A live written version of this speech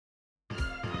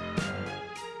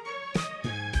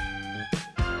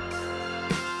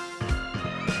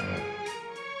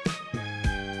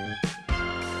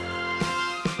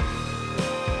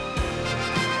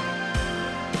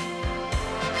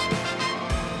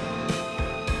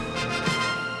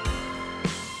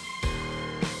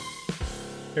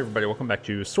Hey everybody, welcome back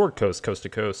to Sword Coast, Coast to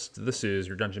Coast. This is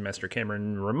your Dungeon Master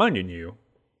Cameron reminding you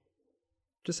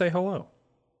to say hello.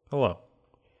 Hello.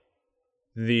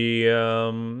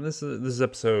 This is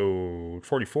episode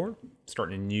 44,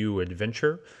 starting a new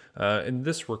adventure. In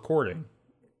this recording,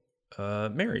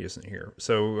 Mary isn't here.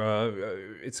 So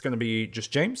it's going to be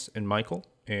just James and Michael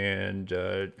and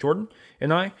Jordan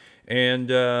and I.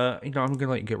 And, I'm going to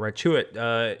let you get right to it.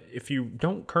 If you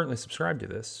don't currently subscribe to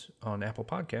this on Apple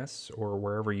Podcasts or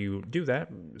wherever you do that,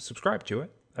 subscribe to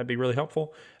it. That'd be really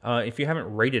helpful. If you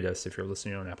haven't rated us, if you're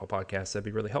listening on Apple Podcasts, that'd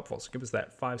be really helpful. So give us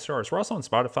that 5 stars. We're also on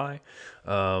Spotify.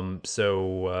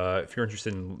 So if you're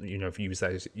interested in, if you use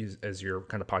that as your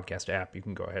kind of podcast app, you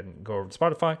can go ahead and go over to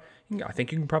Spotify. I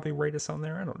think you can probably rate us on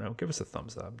there. I don't know. Give us a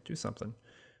thumbs up. Do something.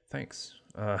 Thanks.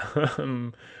 All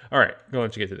right. Go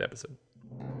let you get to the episode.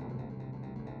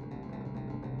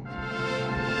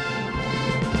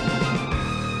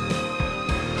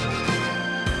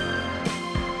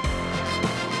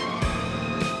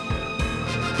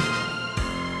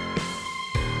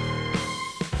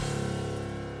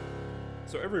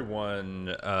 So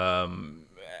everyone,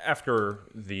 after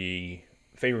the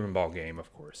Faerun Ball game,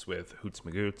 of course, with Hoots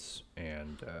Magoots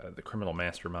and the criminal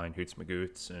mastermind Hoots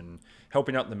Magoots and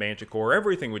helping out the Manticore,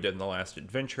 everything we did in the last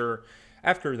adventure,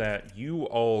 after that, you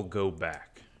all go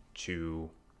back to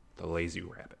the Lazy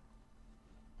Rabbit.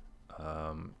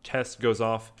 Tess goes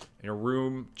off in a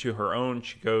room to her own.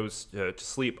 She goes to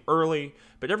sleep early,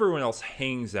 but everyone else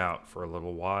hangs out for a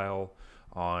little while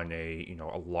on a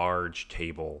large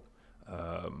table.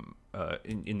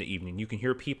 In the evening, you can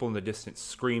hear people in the distance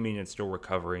screaming and still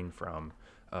recovering from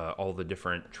all the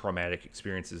different traumatic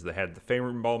experiences they had at the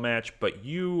Faerun Ball match, but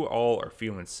you all are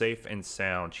feeling safe and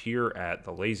sound here at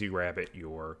the Lazy Rabbit,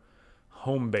 your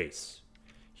home base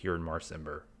here in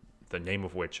Marcember, the name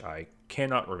of which I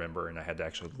cannot remember, and I had to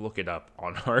actually look it up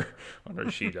on our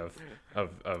sheet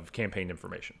of campaign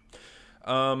information.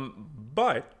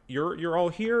 But you're all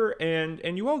here,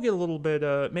 and you all get a little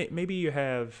bit. Maybe you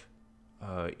have.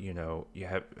 You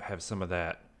have some of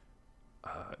that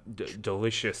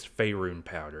delicious Faerun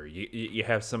powder. You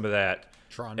have some of that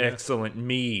excellent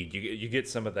mead. You get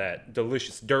some of that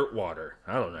delicious dirt water.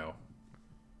 I don't know,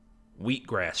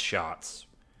 wheatgrass shots.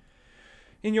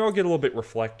 And you all get a little bit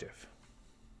reflective.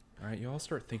 All right, you all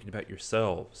start thinking about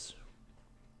yourselves.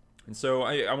 And so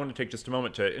I want to take just a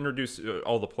moment to introduce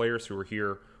all the players who are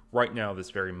here right now,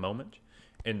 this very moment.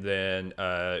 And then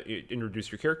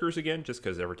introduce your characters again, just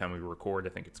because every time we record,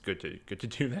 I think it's good to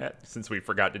do that, since we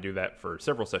forgot to do that for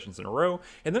several sessions in a row.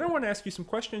 And then I want to ask you some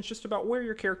questions just about where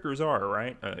your characters are,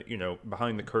 right?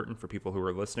 Behind the curtain for people who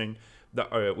are listening.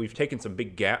 We've taken some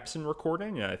big gaps in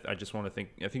recording. I just want to think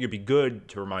it'd be good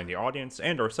to remind the audience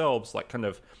and ourselves, like, kind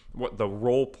of what the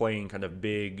role-playing kind of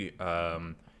big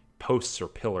posts or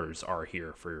pillars are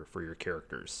here for your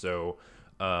characters. So,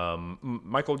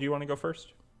 Michael, do you want to go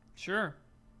first? Sure.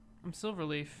 I'm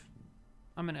Silverleaf.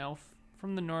 I'm an elf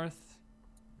from the north.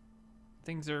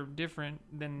 Things are different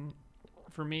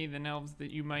for me than elves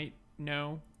that you might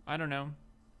know. I don't know.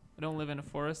 I don't live in a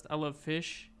forest. I love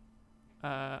fish.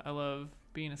 I love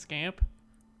being a scamp.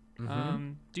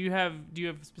 Mm-hmm. Do you have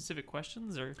specific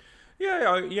questions or?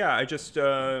 Yeah. I just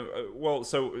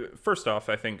so first off,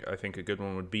 I think a good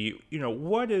one would be,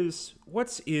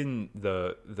 what's in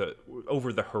the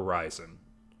over the horizon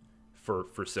for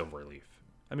Silverleaf?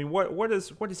 I mean, what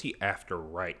is he after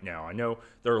right now? I know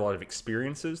there are a lot of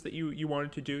experiences that you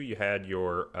wanted to do. You had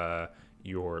your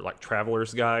like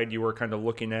traveler's guide you were kind of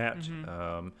looking at.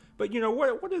 Mm-hmm. But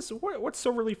what's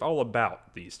Silverleaf all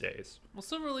about these days? Well,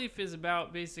 Silverleaf is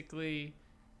about basically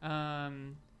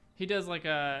he does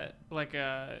or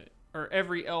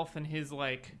every elf in his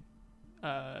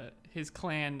his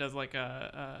clan does like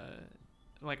a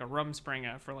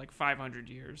Rumspringa for like 500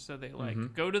 years. So they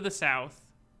go to the south,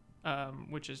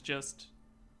 which is just,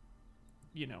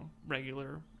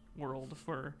 regular world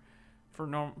for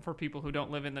people who don't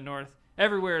live in the north.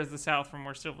 Everywhere is the south from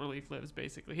where Silverleaf lives,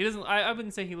 basically. He doesn't, I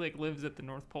wouldn't say he lives at the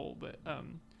North Pole, but,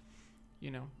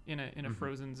 in a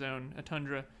frozen zone, a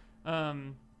tundra. But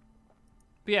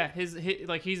yeah,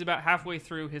 he's about halfway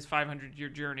through his 500-year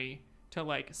journey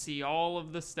to see all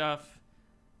of the stuff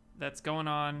that's going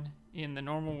on in the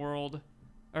normal world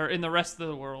or in the rest of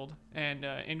the world, and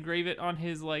engrave it on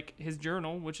his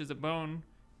journal, which is a bone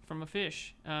from a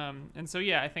fish. And so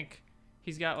I think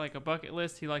he's got a bucket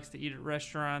list. He likes to eat at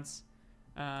restaurants.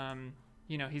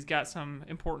 He's got some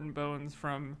important bones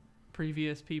from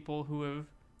previous people who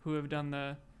have done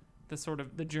the sort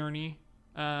of the journey.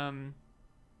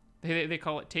 They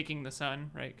call it taking the sun,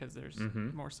 right? Because there's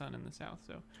more sun in the south.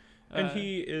 So, and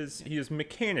he is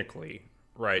mechanically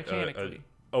right.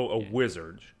 a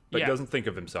wizard, but doesn't think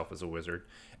of himself as a wizard.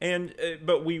 And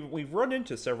but we've run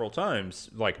into several times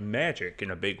like magic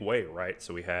in a big way, right?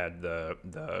 So we had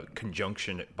the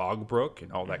conjunction at Bogbrook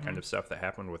and all that kind of stuff that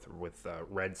happened with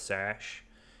Red Sash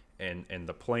and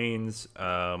the planes.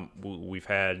 We've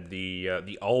had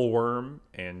the Allworm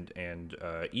and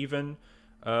even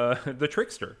the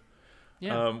Trickster.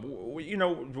 Yeah.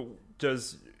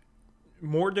 Does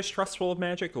more distrustful of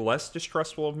magic, less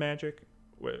distrustful of magic?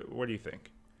 What do you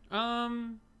think?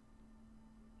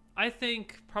 I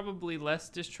think probably less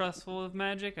distrustful of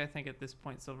magic. I think at this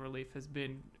point Silverleaf has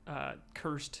been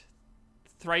cursed,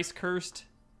 thrice cursed.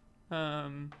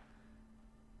 And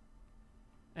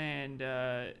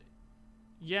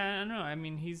yeah, I don't know. I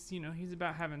mean, he's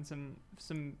about having some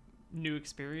new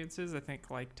experiences. I think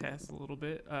like Tess a little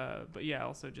bit. But yeah,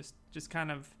 also just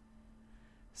kind of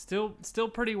still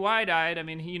pretty wide-eyed. I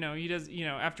mean, he does,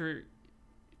 after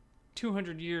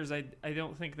 200 years, I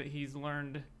don't think that he's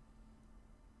learned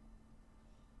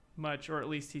much, or at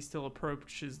least he still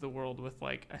approaches the world with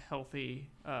like a healthy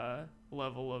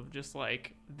level of just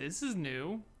like, this is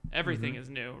new, everything is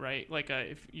new, right? Like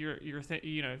if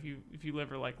if you live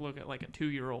or like look at like a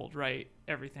 2-year-old, right,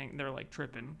 everything, they're like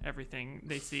tripping, everything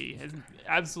they see is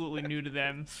absolutely new to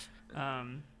them.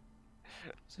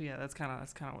 So yeah, that's kind of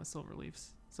what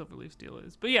Silverleaf's deal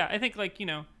is. But yeah, I think like,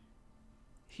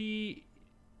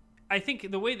 I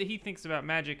think the way that he thinks about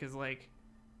magic is like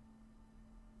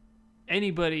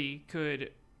anybody could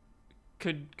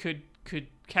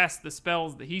cast the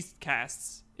spells that he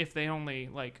casts if they only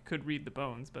like could read the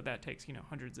bones, but that takes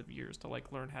hundreds of years to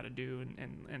like learn how to do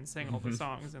and sing all the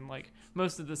songs. And like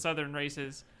most of the southern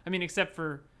races, I mean, except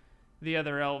for the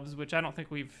other elves, which I don't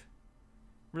think we've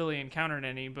really encountered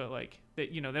any, but like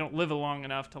that, they don't live long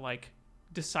enough to like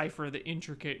decipher the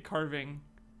intricate carving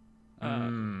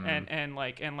and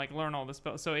learn all the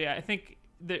spells. So yeah, I think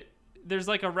that there's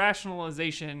like a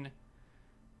rationalization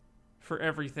for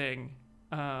everything.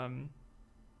 And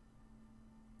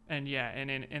yeah,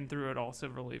 and through it all,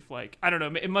 Silverleaf, like, I don't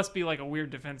know, it must be like a weird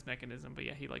defense mechanism, but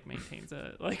yeah, he like maintains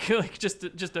a like just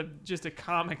a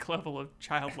comic level of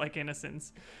childlike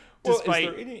innocence,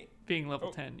 despite being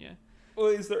level 10. Yeah. Well,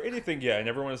 is there anything? Yeah, and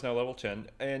everyone is now level 10.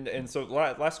 And so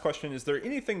last question: is there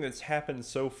anything that's happened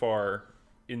so far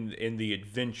in the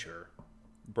adventure,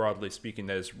 broadly speaking,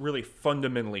 that has really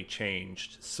fundamentally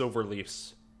changed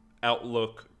Silverleaf's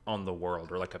outlook on the world,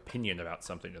 or like opinion about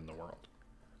something in the world?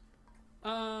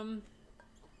 I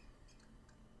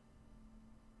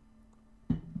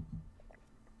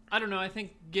don't know. I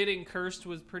think getting cursed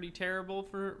was pretty terrible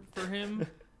for him.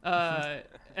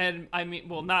 And I mean,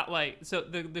 well, not like, so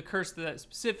the curse that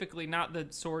specifically, not the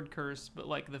sword curse, but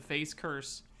like the face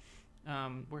curse,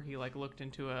 where he like looked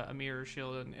into a mirror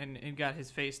shield and got his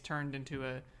face turned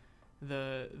into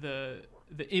the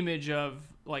image of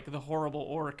like the horrible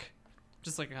orc,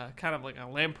 just like a kind of like a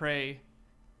lamprey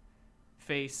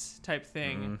face type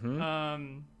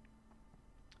thing.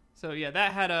 So yeah,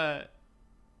 that had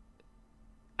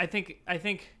I think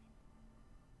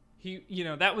he,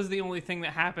 that was the only thing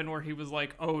that happened where he was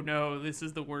like, oh no, this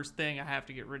is the worst thing, I have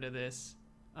to get rid of this.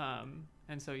 And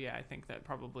so yeah, I think that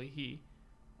probably he,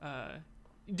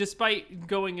 despite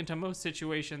going into most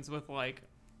situations with like,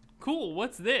 cool,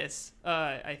 what's this?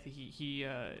 I think he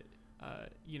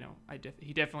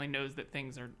definitely knows that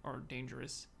things are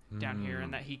dangerous down here,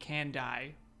 and that he can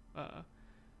die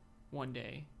one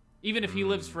day. Even if he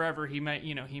lives forever, he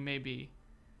may be.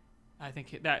 I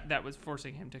think that was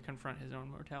forcing him to confront his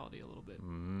own mortality a little bit.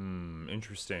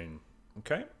 Interesting.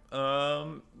 Okay.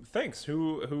 Thanks.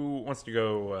 Who wants to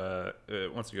go?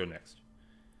 Wants to go next?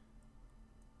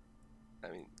 I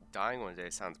mean, dying one day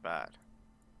sounds bad.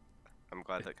 I'm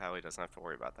glad that Kylie doesn't have to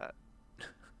worry about that.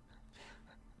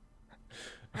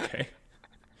 Okay.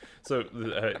 So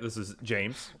this is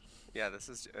James. Yeah, this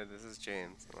is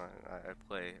James. I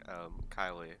play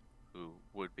Kylie, who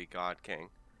would be God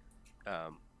King,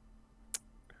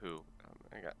 who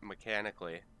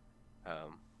mechanically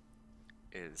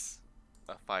is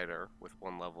a fighter with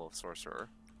 1 level of sorcerer,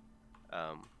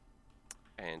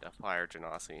 and a fire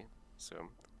genasi. So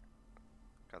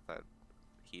got that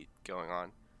heat going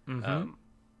on.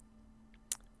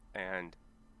 And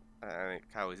I think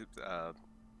Kylie's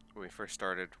when we first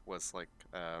started was like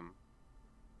I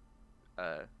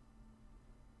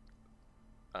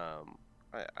don't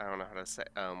know how to say,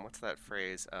 what's that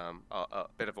phrase, a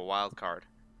bit of a wild card,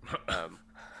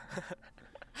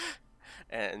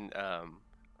 and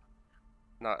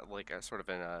not like a sort of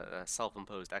in a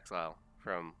self-imposed exile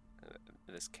from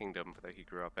this kingdom that he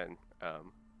grew up in,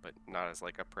 but not as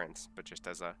like a prince, but just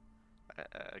as a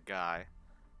guy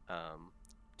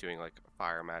doing like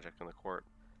fire magic in the court.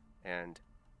 and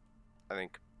I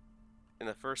think in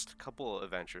the first couple of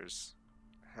adventures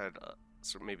had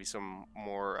maybe some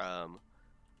more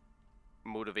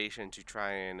motivation to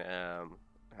try and I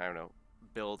don't know,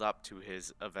 build up to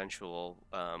his eventual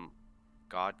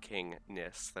god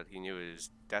kingness that he knew he was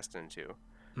destined to.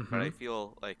 But I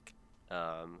feel like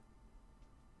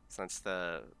since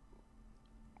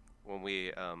when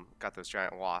we got those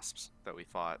giant wasps that we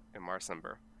fought in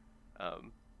Marsember,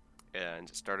 and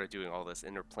started doing all this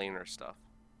interplanar stuff,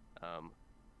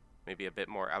 maybe a bit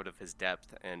more out of his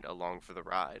depth and along for the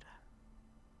ride.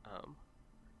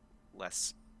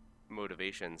 Less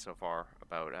motivation so far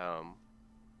about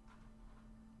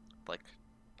like,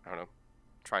 I don't know,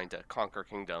 trying to conquer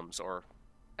kingdoms or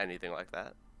anything like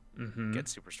that. Get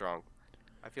super strong.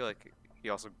 I feel like he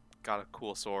also got a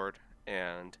cool sword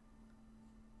and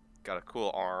got a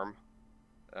cool arm.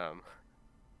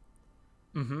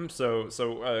 So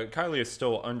Kylie is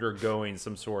still undergoing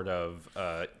some sort of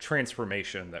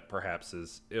transformation that perhaps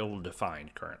is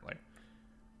ill-defined currently.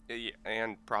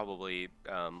 And probably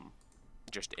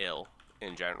just ill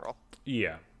in general.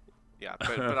 Yeah. Yeah,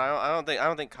 but I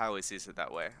don't think Kylie sees it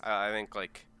that way. I think,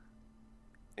 like,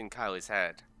 in Kylie's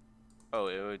head,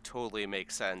 it would totally make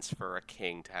sense for a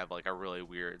king to have, like, a really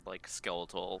weird, like,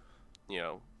 skeletal,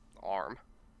 arm.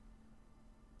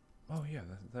 Oh yeah,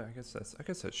 I guess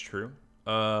that's true.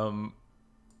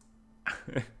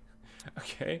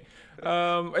 Okay.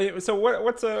 So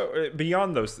what's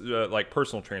beyond those like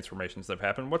personal transformations that have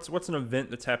happened? What's an event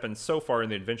that's happened so far in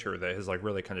the adventure that has like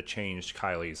really kind of changed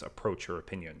Kylie's approach or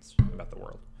opinions about the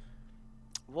world?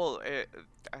 Well,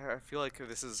 I feel like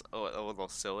this is a little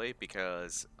silly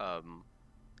because I'm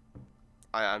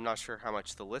not sure how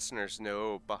much the listeners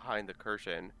know behind the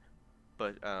curtain,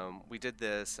 but we did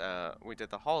this. We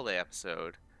did the holiday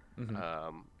episode,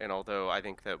 and although I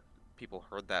think that people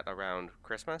heard that around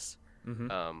Christmas,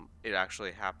 it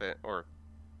actually happened, or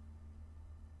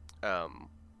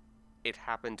it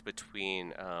happened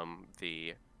between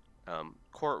the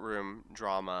courtroom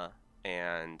drama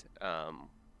and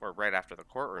or right after the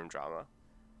courtroom drama,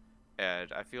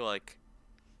 and I feel like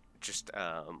just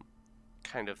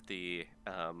kind of the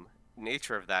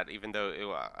nature of that, even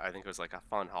though I think it was like a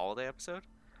fun holiday episode,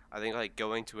 I think like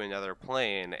going to another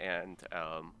plane and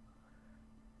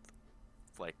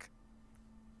like,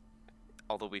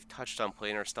 although we've touched on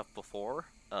planar stuff before,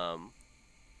 that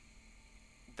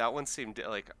one seemed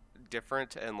like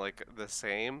different and like the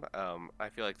same. I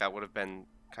feel like that would have been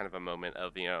kind of a moment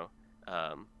of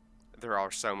there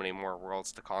are so many more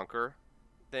worlds to conquer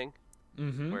thing.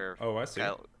 Where I see.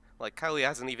 Kylie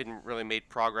hasn't even really made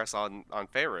progress on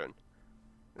Faerun.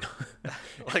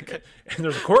 Like, and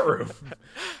there's a courtroom.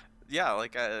 Yeah,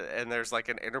 like and there's like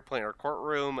an interplanar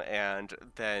courtroom, and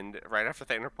then right after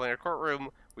the interplanar courtroom,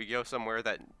 we go somewhere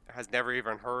that has never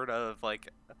even heard of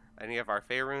like any of our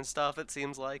Faerun stuff. It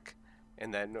seems like,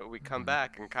 and then we come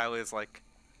back, and Kylie is like,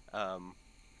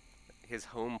 his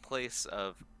home place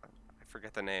of, I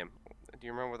forget the name. Do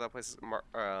you remember what that place is?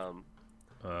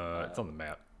 It's on the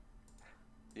map.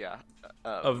 Yeah.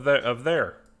 Of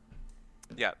there.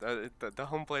 Yeah, the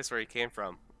home place where he came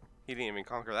from. He didn't even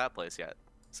conquer that place yet.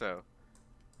 So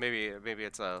maybe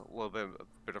it's a little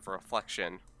bit of a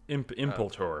reflection.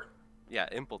 Impultor. Yeah,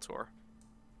 Impultor.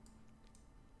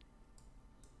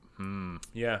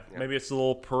 Yeah, maybe it's a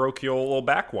little parochial, little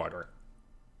backwater.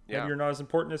 Yeah. Maybe you're not as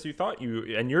important as you thought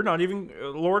and you're not even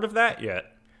Lord of that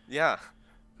yet. Yeah.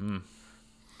 You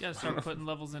gotta start putting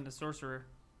levels into Sorcerer.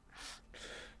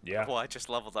 Yeah. Well, I just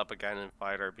leveled up again in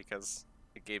Fighter because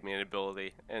it gave me an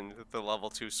ability, and the level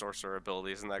 2 Sorcerer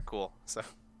ability isn't that cool, so...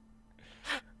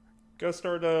 Go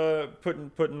start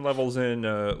putting levels in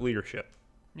leadership.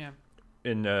 Yeah.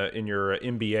 In your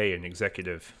MBA in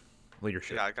executive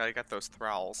leadership. Yeah, I got those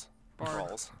thralls. Bard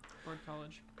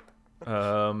College.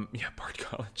 Yeah, Bard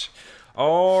College.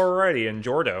 Alrighty, and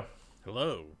Jordo.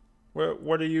 Hello.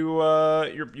 What are you?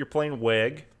 You're playing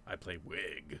Weg. I play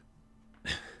Weg.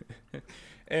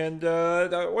 And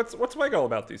what's Weg all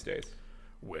about these days?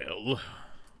 Well,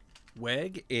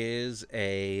 Weg is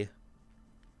a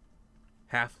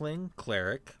halfling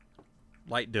cleric,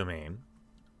 light domain.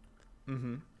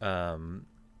 No,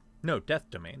 death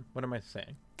domain. What am I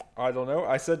saying? I don't know.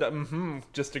 I said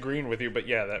just agreeing with you, but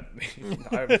yeah,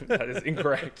 that is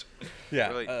incorrect. Yeah,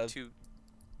 really, two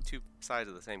sides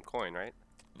of the same coin, right?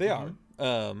 They are.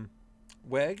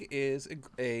 Weg is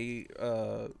a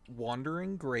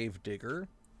wandering gravedigger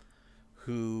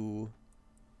who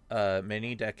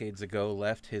many decades ago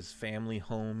left his family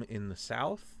home in the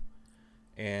south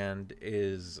and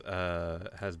has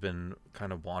been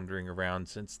kind of wandering around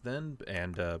since then.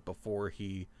 And before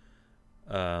he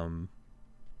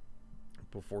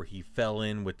before he fell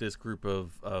in with this group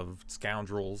of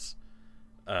scoundrels.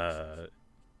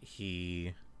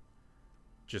 He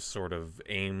just sort of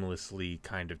aimlessly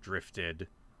kind of drifted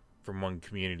from one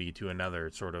community to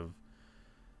another, sort of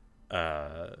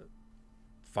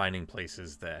finding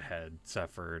places that had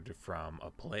suffered from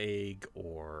a plague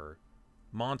or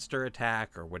monster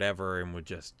attack or whatever, and would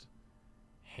just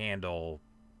handle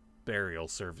burial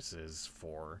services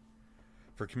for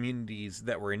communities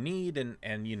that were in need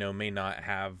and you know, may not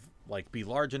have like be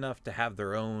large enough to have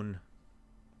their own,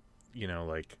 you know,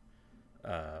 like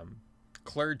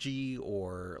clergy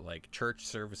or like church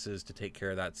services to take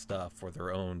care of that stuff, or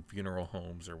their own funeral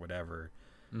homes or whatever.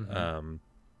 And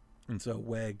so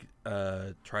Weg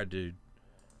tried to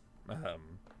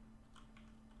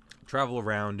travel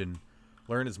around and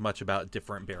learn as much about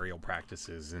different burial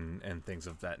practices and things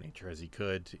of that nature as he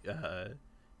could.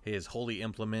 His holy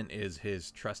implement is his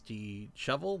trusty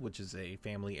shovel, which is a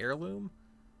family heirloom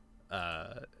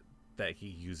that he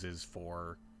uses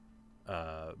for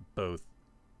both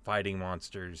fighting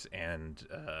monsters and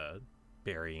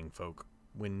burying folk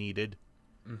when needed.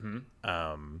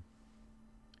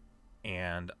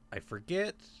 And I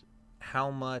forget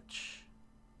how much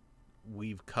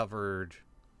we've covered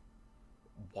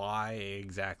why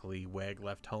exactly Weg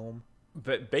left home.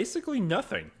 But basically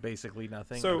nothing.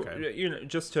 So, okay. You know,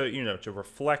 just to, you know, to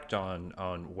reflect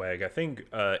on Weg, I think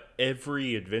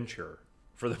every adventure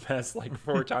for the past like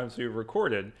 4 times we've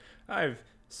recorded, I've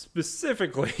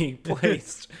specifically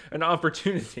placed an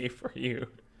opportunity for you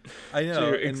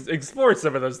to explore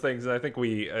some of those things, and I think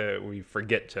we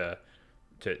forget to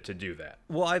do that.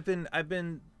 Well, I've been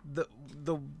the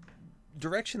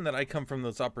direction that I come from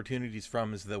those opportunities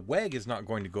from is that Weg is not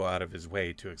going to go out of his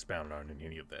way to expound on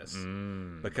any of this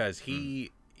because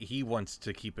he wants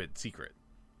to keep it secret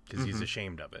because he's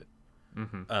ashamed of it.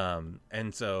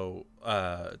 And so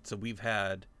there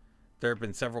have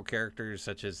been several characters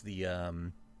such as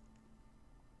the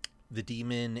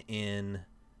demon in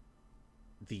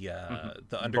the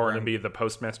underground, Barnaby the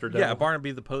postmaster devil. Yeah,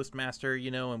 Barnaby the postmaster,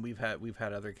 you know, and we've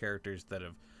had other characters that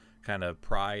have kind of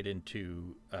pried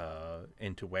into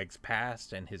Weg's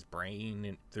past and his brain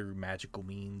and through magical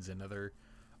means and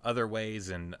other ways,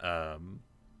 and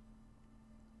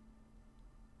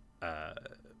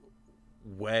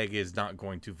Weg is not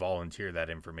going to volunteer that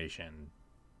information,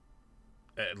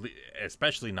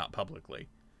 especially not publicly.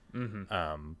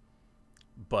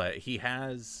 But he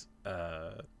has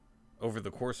over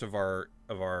the course of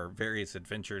our various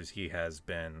adventures, he has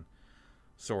been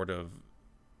sort of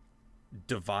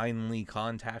divinely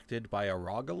contacted by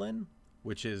Aragalin,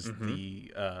 which is the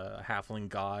halfling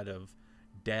god of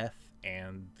death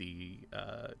and the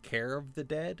care of the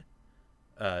dead.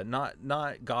 Not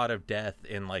god of death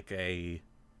in like a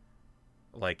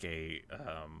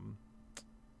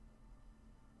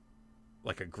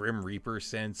Grim Reaper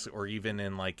sense, or even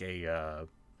in like a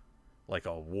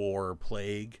war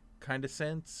plague kind of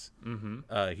sense.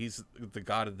 He's the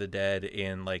god of the dead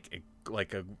in like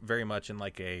a very much in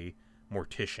like a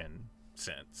mortician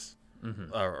sense.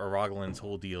 Aragalin's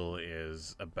whole deal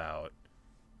is about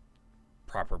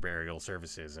proper burial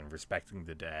services and respecting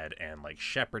the dead and like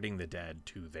shepherding the dead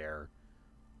to their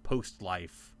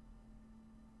post-life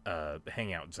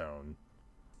hangout zone,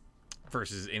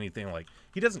 versus anything like,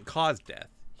 he doesn't cause death,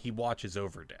 he watches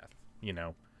over death, you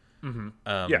know.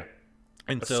 Yeah,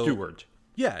 and a so steward.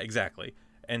 Yeah, exactly.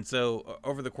 And so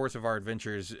over the course of our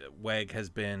adventures, Weg has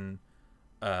been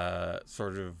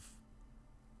sort of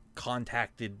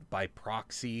contacted by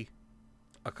proxy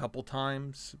a couple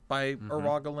times by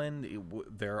Aragalin.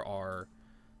 There are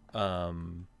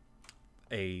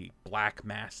a black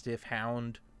mastiff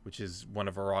hound, which is one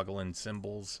of Aragalin's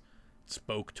symbols,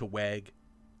 spoke to Weg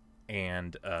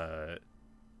and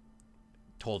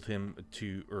told him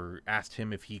or asked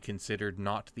him if he considered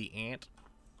not the ant.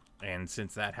 And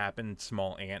since that happened,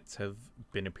 small ants have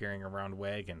been appearing around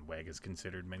Weg, and Weg has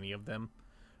considered many of them.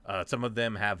 Some of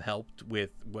them have helped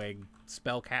with Weg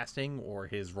spell casting or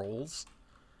his rolls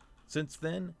since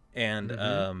then.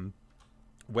 And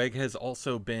Weg has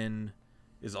also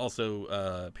is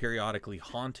periodically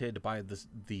haunted by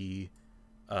the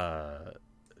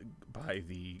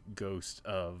ghost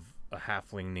of a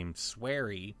halfling named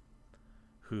Swery,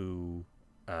 who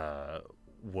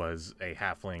was a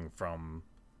halfling from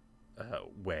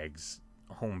Weg's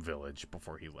home village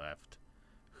before he left,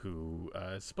 who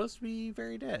is supposed to be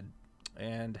very dead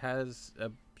and has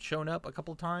shown up a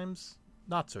couple times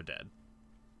not so dead,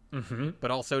 but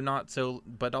also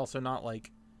not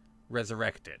like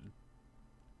resurrected.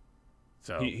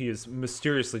 So he has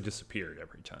mysteriously disappeared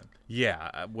every time.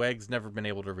 Yeah, Weg's never been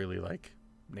able to really like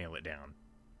nail it down.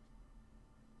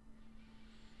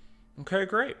 Okay,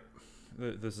 great.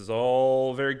 This is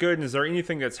all very good. And is there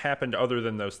anything that's happened other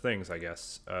than those things, I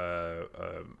guess,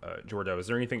 Jordo? Is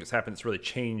there anything that's happened that's really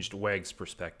changed Weg's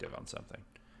perspective on something?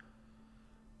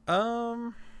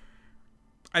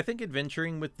 I think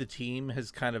adventuring with the team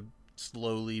has kind of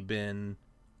slowly been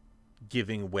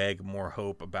giving Weg more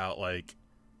hope about, like,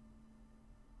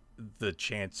 the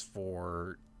chance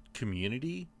for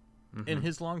community in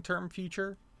his long-term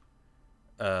future.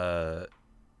 That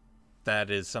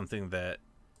is something that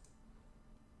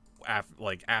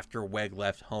after Weg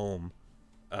left home,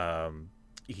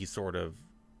 he sort of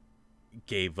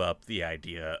gave up the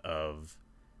idea of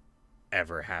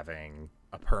ever having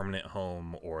a permanent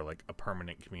home or like a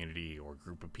permanent community or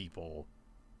group of people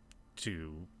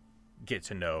to get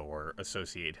to know or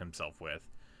associate himself with.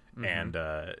 And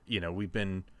we've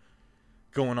been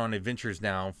going on adventures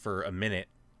now for a minute,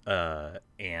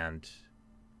 and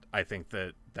I think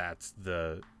that's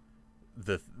the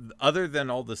other than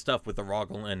all the stuff with the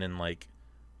Rogalin and like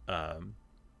the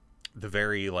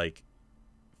very like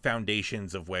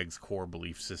foundations of Weg's core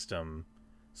belief system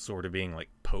sort of being like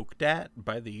poked at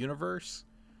by the universe,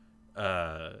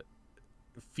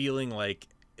 feeling like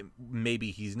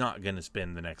maybe he's not going to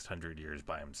spend the next 100 years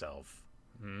by himself.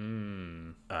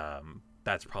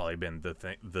 That's probably been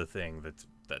the thing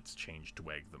that's changed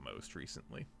Weg the most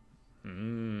recently.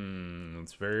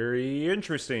 It's very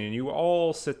interesting. And you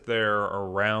all sit there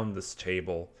around this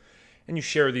table and you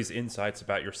share these insights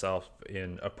about yourself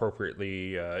in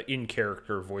appropriately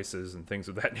in-character voices and things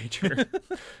of that nature.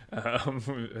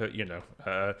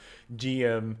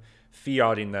 GM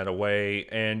fiating that away,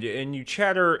 and you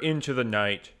chatter into the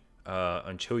night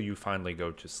until you finally go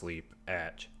to sleep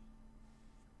at,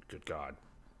 good God,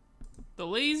 the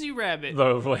Lazy Rabbit.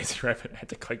 The Lazy Rabbit. I had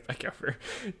to click back over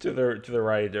to the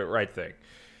right thing.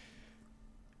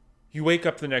 You wake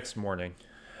up the next morning,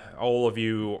 all of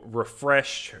you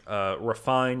refreshed,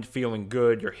 refined, feeling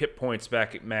good. Your hit points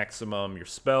back at maximum. Your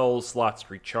spell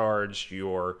slots recharged.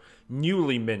 Your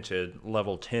newly minted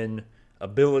level 10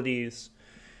 abilities.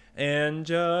 And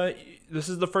this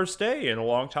is the first day in a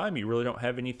long time. You really don't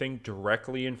have anything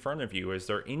directly in front of you. Is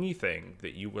there anything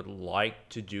that you would like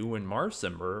to do in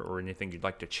Marcember, or anything you'd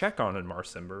like to check on in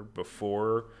Marcember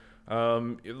before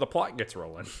the plot gets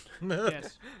rolling?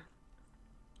 Yes.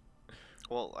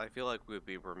 Well, I feel like we would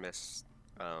be remiss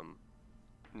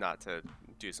not to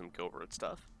do some Gilbert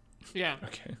stuff. Yeah.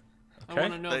 Okay. I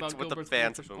want to know That's about what Gilbert's the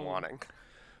fans have Breakfast been Bowl. wanting.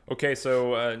 Okay,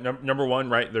 so number one,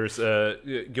 right, there's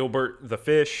Gilbert the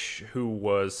fish, who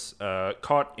was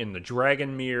caught in the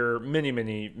Dragon Mirror many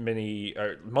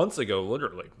months ago,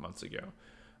 literally months ago,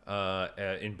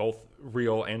 in both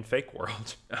real and fake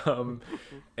world.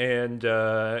 And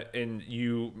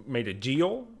you made a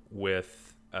deal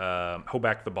with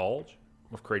Hobak the Bald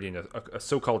of creating a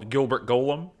so-called Gilbert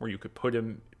Golem, where you could put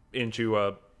him into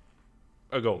a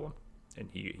golem, and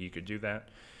he could do that.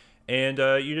 And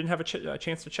you didn't have a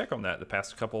chance to check on that the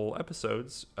past couple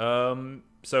episodes.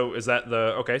 So is that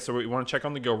okay? So we want to check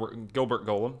on the Gilbert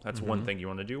Golem. That's one thing you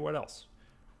want to do. What else?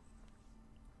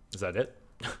 Is that it?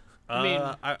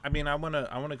 I mean, I want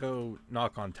to go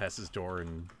knock on Tessa's door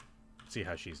and see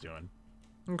how she's doing.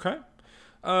 Okay.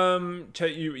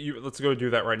 Let's go do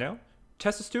that right now.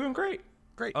 Tessa's doing great.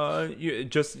 Great. It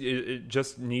just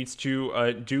needs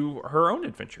to do her own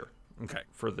adventure. Okay.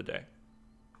 For the day.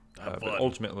 But fun.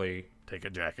 ultimately, take a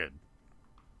jacket.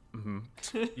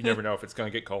 You never know if it's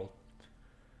going to get cold.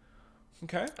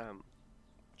 Okay.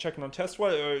 Checking on Tess.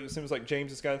 What? It seems like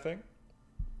James has got a thing.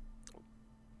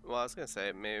 Well, I was gonna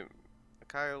say maybe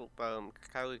Kyle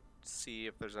see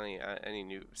if there's any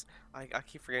news. I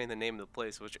keep forgetting the name of the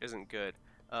place, which isn't good.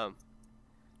 You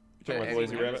talking about the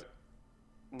Lazy Rabbit?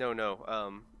 No.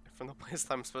 From the place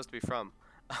I'm supposed to be from.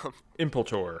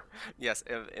 Impultor. Yes,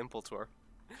 Impultor.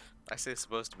 I say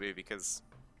supposed to be because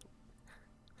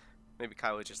maybe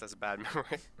Kylie just has a bad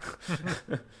memory.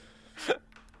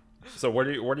 So what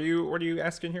are you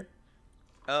asking here?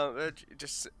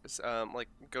 Just like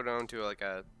go down to like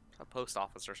a post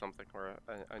office or something, or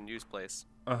a news place,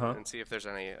 and see if there's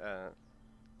any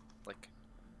like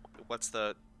what's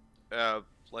the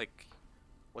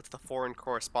foreign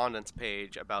correspondence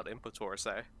page about Impotor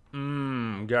say?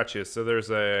 Gotcha. So there's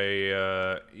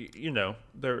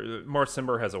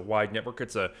Marcember has a wide network.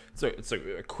 It's a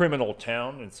criminal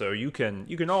town, and so you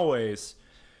can always,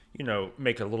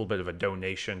 make a little bit of a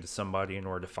donation to somebody in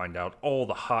order to find out all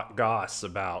the hot goss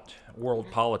about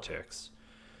world politics.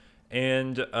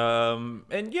 And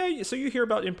yeah, so you hear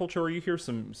about Impultor, you hear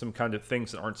some kind of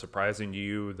things that aren't surprising to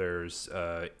you. There's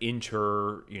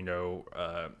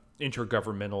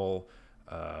intergovernmental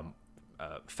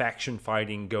faction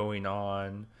fighting going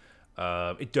on.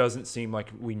 It doesn't seem like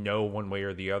we know one way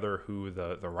or the other who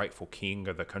the rightful king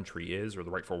of the country is, or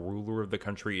the rightful ruler of the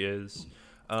country is.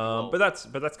 But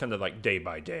that's kind of like day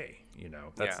by day, you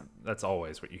know. That's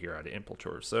always what you hear out of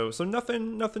Impeltor. So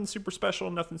nothing super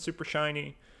special, nothing super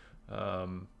shiny.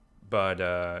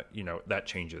 But you know, that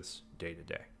changes day to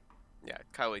day. Yeah,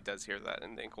 Kylie does hear that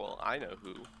and think, well, I know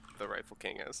who the rightful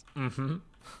king is. Mm-hmm.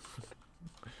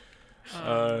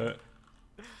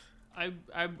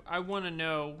 I want to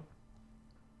know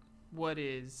what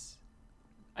is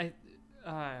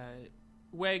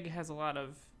WEG has a lot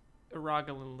of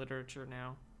Aragalin literature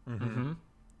now. Mm-hmm.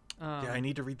 Yeah, I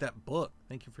need to read that book.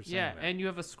 Thank you for saying that. Yeah, and you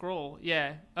have a scroll.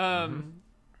 Yeah.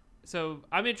 So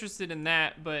I'm interested in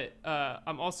that, but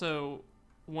I'm also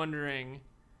wondering,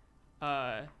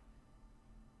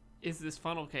 is this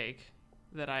funnel cake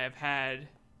that I have had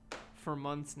for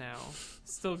months now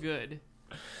still good?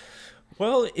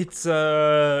 Well, it's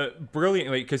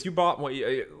brilliantly, because you bought what.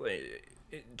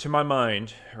 To my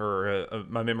mind, or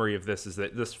my memory of this is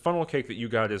that this funnel cake that you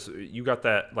got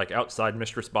that like outside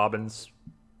Mistress Bobbin's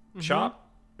shop,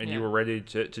 and you were ready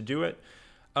to do it.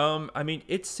 I mean,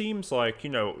 it seems like, you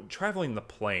know, traveling the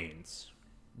plains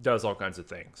does all kinds of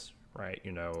things, right?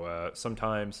 You know,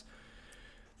 sometimes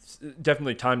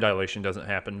definitely time dilation doesn't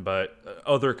happen, but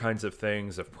other kinds of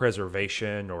things of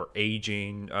preservation or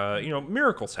aging, you know,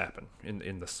 miracles happen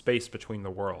in the space between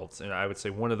the worlds. And I would say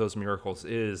one of those miracles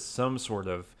is some sort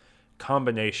of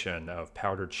combination of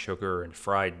powdered sugar and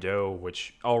fried dough,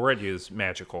 which already is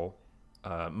magical,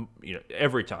 you know,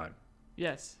 every time.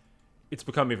 Yes. It's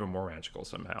become even more magical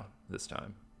somehow this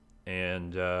time.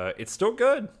 And it's still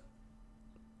good.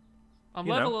 I'm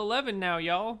level 11 now,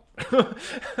 y'all.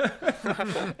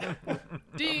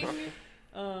 Ding.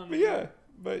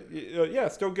 But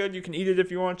still good. You can eat it if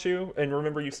you want to, and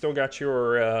remember, you still got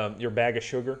your bag of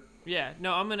sugar. Yeah,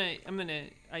 no, I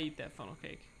eat that funnel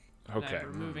cake. Okay,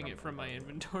 I'm removing it from my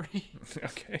inventory.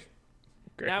 Okay,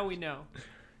 great. Now we know.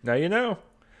 Now you know.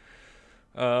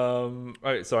 All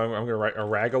right, so I'm going to write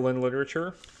Aragalin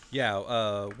literature.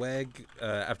 Yeah, WEG,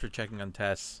 after checking on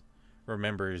Tess,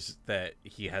 remembers that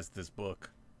he has this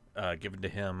book given to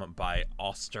him by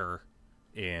Oster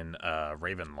in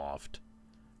Ravenloft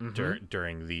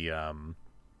during the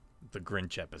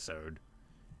Grinch episode,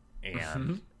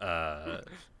 and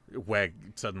WEG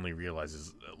suddenly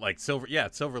realizes, like,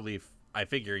 Silverleaf, I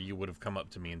figure you would have come up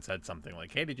to me and said something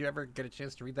like, "Hey, did you ever get a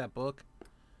chance to read that book?"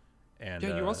 And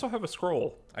yeah, you also have a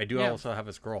scroll. I do also have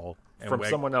a scroll from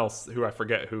someone else who I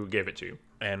forget who gave it to you.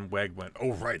 And WEG went,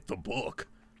 "Oh, right, the book."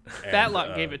 And,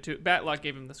 Batlock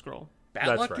gave him the scroll.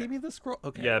 Batlock gave me the scroll.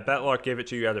 Okay. Yeah, Batlock gave it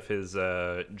to you out of his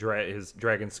his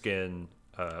dragon skin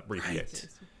briefcase.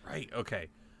 Right. Okay.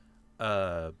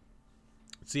 So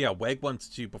yeah, WEG wants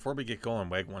to, before we get going,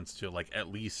 WEG wants to like at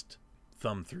least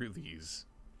thumb through these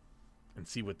and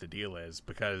see what the deal is,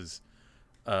 because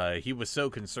he was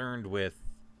so concerned with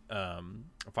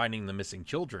finding the missing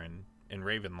children in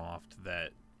Ravenloft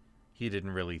that he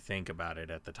didn't really think about it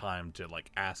at the time to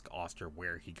like ask Oster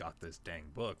where he got this dang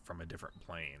book from a different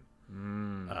plane.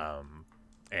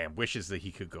 And wishes that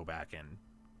he could go back and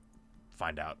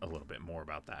find out a little bit more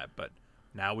about that. But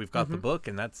now we've got the book,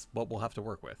 and that's what we'll have to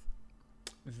work with.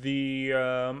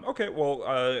 Okay, well,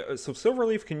 so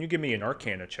Silverleaf, can you give me an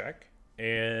Arcana check?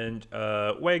 And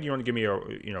WEG, you want to give me a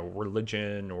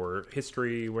religion or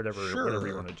history, whatever you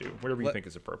want to do, whatever you think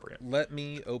is appropriate. Let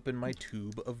me open my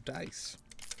tube of dice.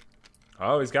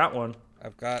 Oh, he's got one.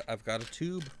 I've got a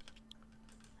tube.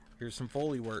 Here's some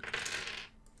Foley work.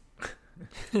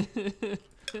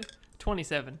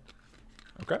 27.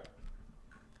 Okay.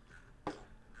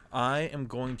 I am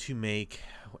going to make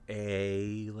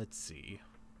a, let's see.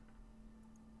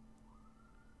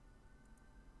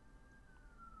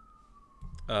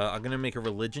 I'm going to make a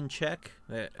religion check.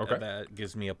 That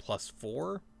gives me a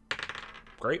 +4.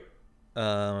 Great.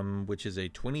 Which is a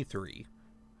 23.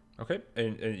 Okay.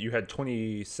 And you had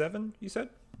 27, you said?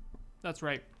 That's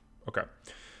right. Okay.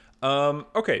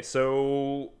 Okay,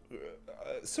 so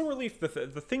Silverleaf,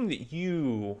 the thing that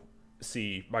you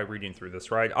see by reading through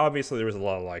this, right? Obviously, there was a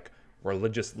lot of like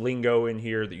religious lingo in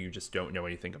here that you just don't know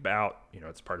anything about. You know,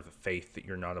 it's part of a faith that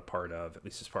you're not a part of, at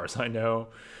least as far as I know.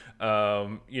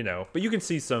 You know, but you can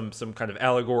see some kind of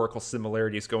allegorical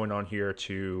similarities going on here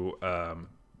to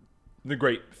the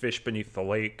great fish beneath the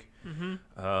lake. You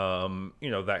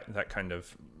know, that kind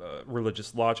of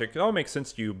religious logic. It all makes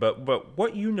sense to you, but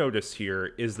what you notice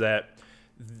here is that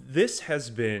this has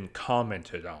been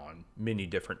commented on many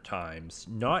different times,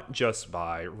 not just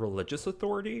by religious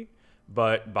authority,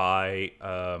 but by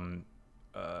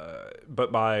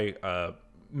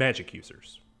magic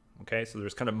users, Okay, so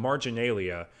there's kind of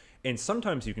marginalia, and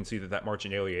sometimes you can see that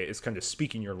marginalia is kind of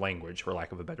speaking your language, for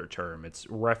lack of a better term. It's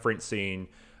referencing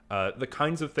the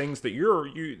kinds of things that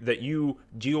you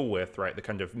deal with, right? The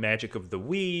kind of magic of the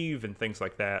weave and things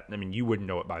like that. I mean, you wouldn't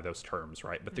know it by those terms,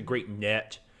 right? But the great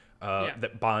net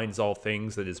that binds all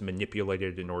things, that is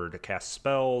manipulated in order to cast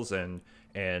spells, and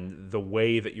the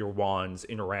way that your wands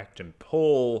interact and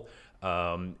pull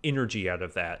energy out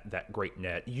of that great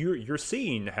net. You're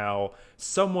seeing how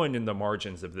someone in the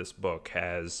margins of this book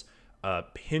has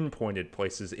pinpointed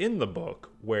places in the book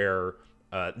where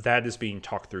that is being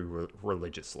talked through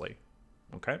religiously.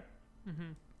 Okay?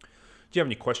 Mm-hmm. Do you have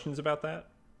any questions about that?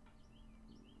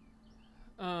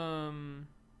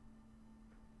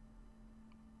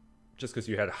 Just because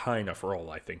you had a high enough roll,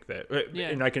 I think that,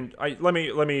 and let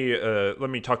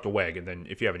me talk to Weg, and then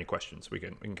if you have any questions, we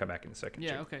can come back in a second.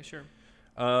 Yeah. Too. Okay. Sure.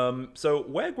 So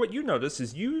Weg, what you notice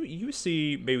is you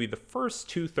see maybe the first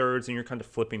 2/3, and you're kind of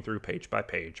flipping through page by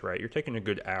page, right? You're taking a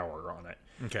good hour on it.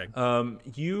 Okay.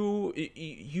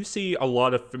 You see a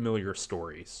lot of familiar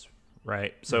stories,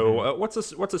 right? So what's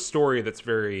a story that's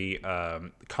very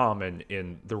common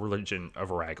in the religion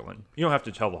of Raglan? You don't have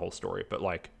to tell the whole story, but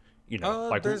like we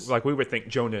would think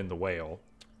Jonah and the whale.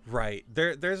 Right.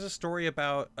 There's a story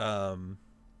about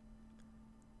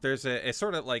there's a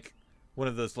sort of like one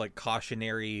of those like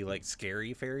cautionary, like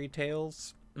scary fairy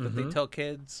tales that they tell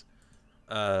kids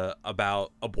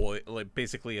about a boy, like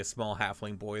basically a small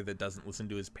halfling boy that doesn't listen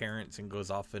to his parents and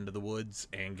goes off into the woods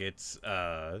and gets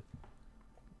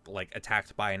like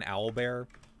attacked by an owl bear,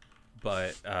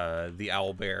 but the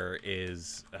owl bear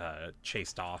is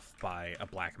chased off by a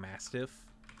black mastiff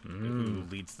who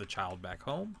leads the child back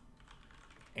home,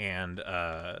 and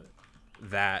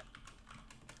that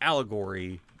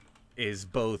allegory is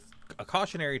both a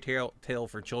cautionary tale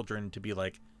for children to be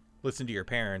like, listen to your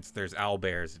parents, there's owl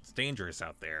bears, it's dangerous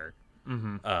out there,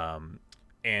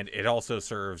 and it also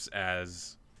serves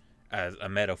as a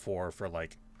metaphor for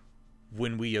like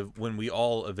when we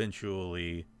all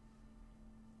eventually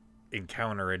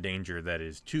encounter a danger that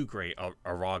is too great, a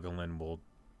Rogalin will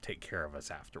take care of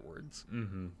us afterwards.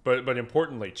 But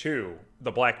importantly too,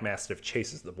 the black mastiff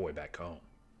chases the boy back home.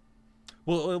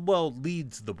 Well,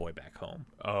 leads the boy back home.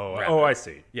 Oh, I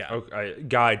see. Yeah. Okay,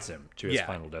 guides him to his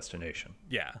final destination.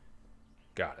 Yeah.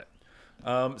 Got it.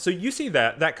 So you see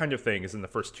that kind of thing is in the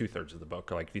first 2/3 of the book,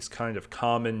 like these kind of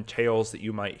common tales that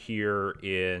you might hear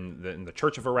in the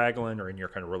Church of Raglan or in your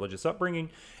kind of religious upbringing,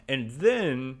 and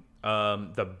then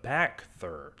the back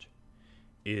third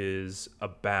is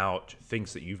about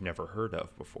things that you've never heard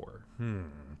of before.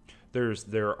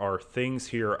 There are things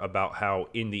here about how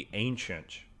in the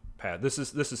ancient past, this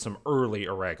is some early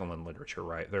Raglan literature,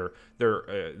 right?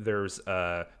 There's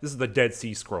this is the Dead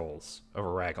Sea Scrolls of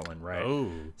Raglan, right?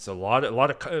 Oh, so a lot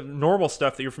of normal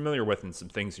stuff that you're familiar with and some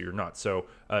things that you're not. So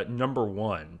number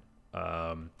one,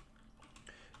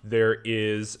 there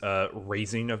is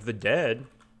raising of the dead,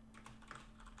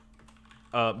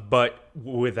 but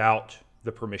without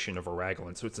the permission of a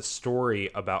Raglan. So it's a story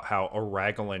about how a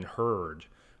Raglan herd,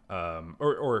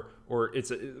 or it's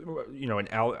an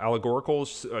allegorical,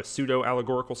 pseudo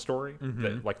allegorical story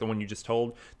that, like the one you just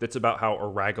told. That's about how a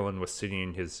Raglan was sitting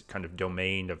in his kind of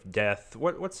domain of death.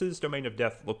 What's his domain of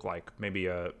death look like? Maybe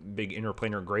a big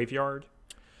interplanar graveyard.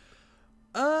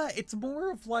 It's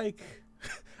more of like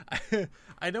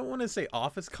I don't want to say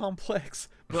office complex,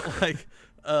 but like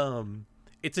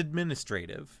it's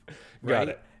administrative, right? Got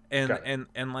it.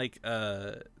 And like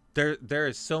there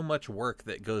is so much work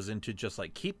that goes into just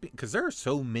like keeping, because there are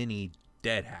so many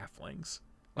dead halflings.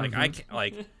 Like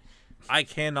I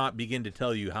cannot begin to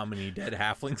tell you how many dead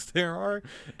halflings there are,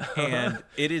 and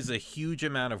it is a huge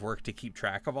amount of work to keep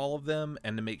track of all of them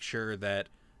and to make sure that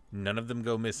none of them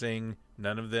go missing,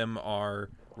 none of them are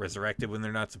resurrected when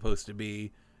they're not supposed to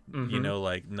be.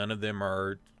 Like none of them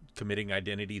are committing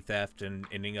identity theft and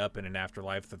ending up in an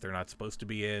afterlife that they're not supposed to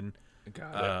be in.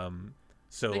 Got it.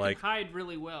 So they like can hide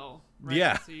really well, right?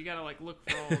 Yeah. So you gotta like look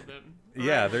for all of them.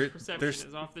 Yeah, perception there's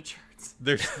is off the charts.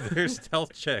 their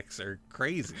stealth checks are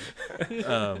crazy.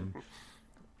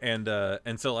 And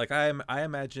so like I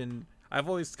imagine, I've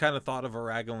always kind of thought of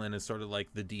Raglan as sort of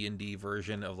like the D&D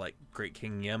version of like Great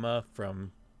King Yemma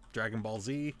from Dragon Ball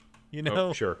Z.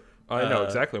 Oh, sure. I know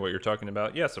exactly what you're talking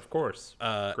about. Yes, of course.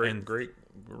 Great King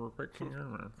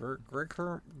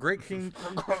Yemma. Great King.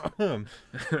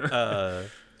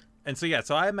 And so yeah,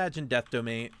 so I imagine Death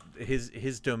Domain,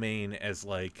 his domain as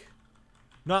like,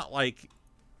 not like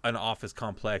an office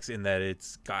complex in that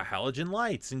it's got halogen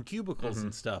lights and cubicles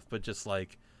and stuff, but just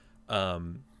like,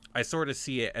 I sort of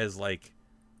see it as like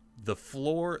the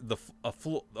floor,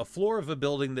 a floor of a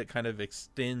building that kind of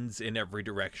extends in every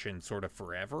direction, sort of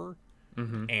forever,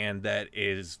 and that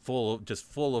is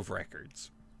full of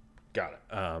records. Got it.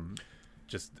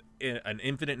 Just an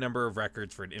infinite number of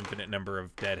records for an infinite number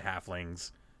of dead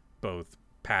halflings, both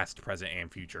past, present,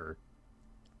 and future.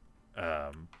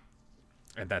 And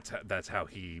that's how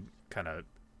he kind of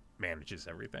manages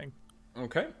everything.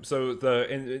 Okay, so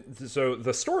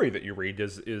the story that you read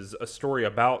is a story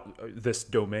about this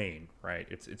domain, right?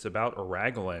 It's about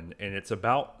Araglin, and it's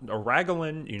about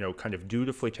Araglin, kind of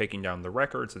dutifully taking down the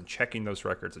records and checking those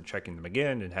records and checking them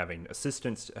again and having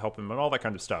assistants to help him and all that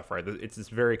kind of stuff, right? It's this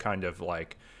very kind of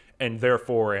like, and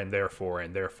therefore, and therefore,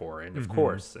 and therefore, and of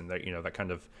course, and that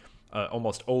kind of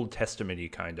almost Old Testament-y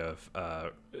kind of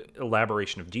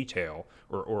elaboration of detail,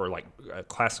 or like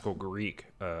classical Greek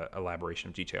elaboration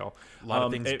of detail. A lot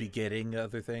of things begetting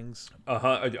other things.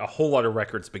 A whole lot of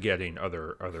records begetting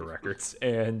other records.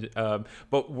 And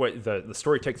but what the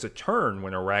story takes a turn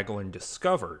when Araglin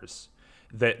discovers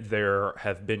that there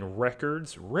have been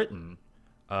records written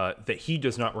that he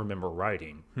does not remember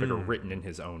writing, but are written in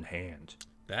his own hand.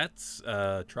 That's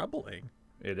troubling.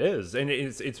 It is, and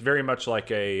it's very much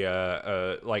like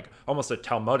like almost a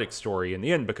Talmudic story in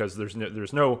the end, because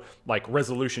there's no like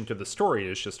resolution to the story.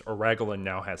 It's just Araglin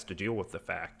now has to deal with the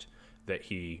fact that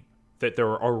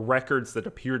there are records that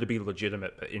appear to be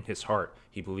legitimate, but in his heart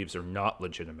he believes they're not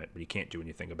legitimate, but he can't do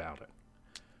anything about it.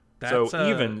 So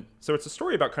it's a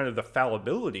story about kind of the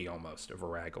fallibility almost of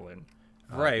Araglin,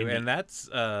 right? And that's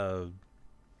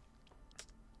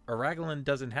Araglin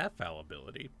doesn't have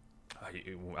fallibility.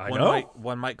 I know.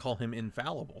 One might call him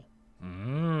infallible.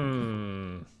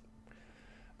 Unfallible?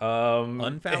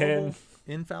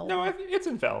 Infallible? No, it's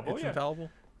infallible. It's yeah. infallible?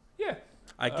 Yeah.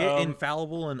 I get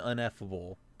infallible and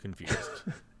ineffable confused.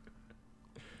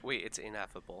 Wait, it's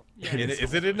ineffable. Yeah.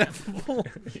 Is it ineffable?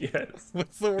 Yes.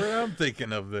 What's the word I'm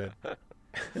thinking of then?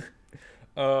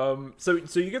 So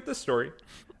you get this story.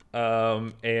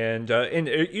 And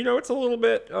it's a little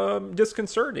bit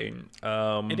disconcerting.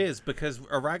 It is, because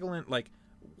Araglin, like,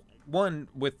 one,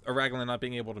 with Araglin not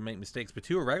being able to make mistakes, but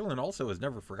two, Araglin also has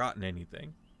never forgotten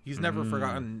anything. He's never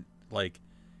forgotten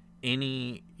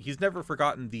he's never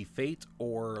forgotten the fate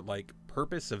or like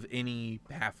purpose of any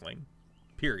halfling,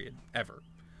 period, ever.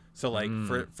 So like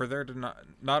for there to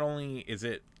not only is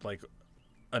it like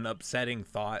an upsetting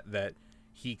thought that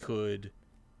he could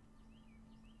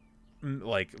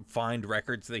like find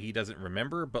records that he doesn't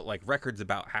remember, but like records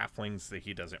about halflings that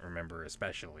he doesn't remember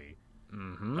especially,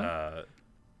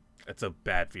 it's a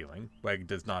bad feeling. Weg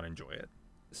does not enjoy it.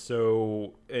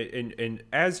 So and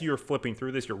as you're flipping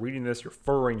through this, you're reading this, you're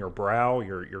furrowing your brow,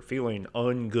 you're feeling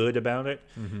ungood about it,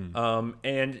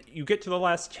 and you get to the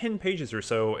last 10 pages or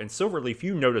so, and Silverleaf,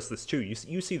 you notice this too.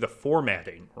 You see the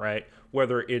formatting, right?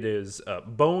 Whether it is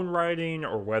bone writing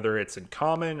or whether it's in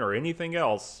common or anything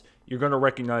else, you're going to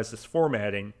recognize this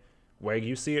formatting. Weg,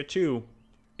 you see it too.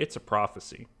 It's a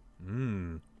prophecy.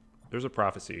 There's a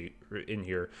prophecy in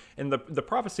here. And the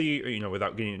prophecy,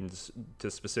 without getting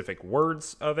into specific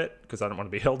words of it, because I don't want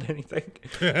to be held to anything,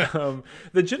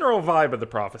 the general vibe of the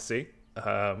prophecy,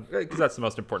 because that's the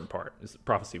most important part, is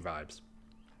prophecy vibes.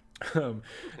 The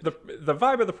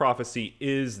vibe of the prophecy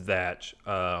is that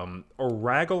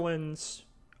Araglin's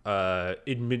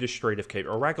administrative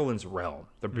Araglin's realm,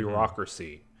 the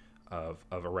bureaucracy of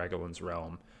Araglin's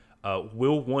realm,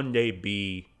 will one day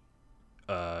be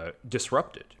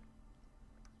disrupted,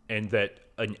 and that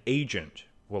an agent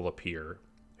will appear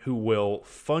who will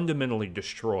fundamentally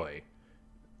destroy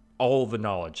all the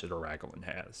knowledge that Araglin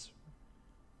has.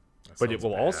 But it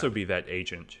will also be that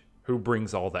agent who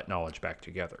brings all that knowledge back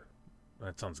together.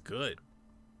 That sounds good.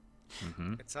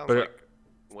 It sounds like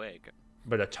Weg.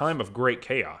 But a time of great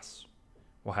chaos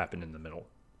will happen in the middle.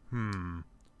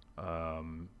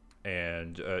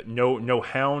 And no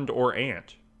hound or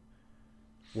ant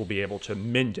will be able to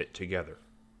mend it together.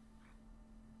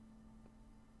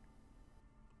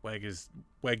 Weg's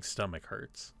stomach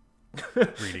hurts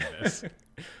reading this.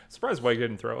 Surprised Weg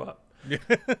didn't throw up.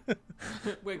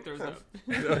 Weg throws up.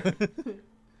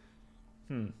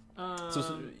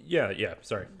 Yeah.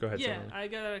 Sorry, go ahead. Yeah, Someone. I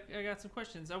got some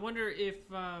questions. I wonder if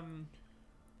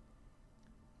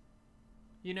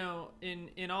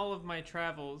in all of my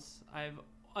travels, I've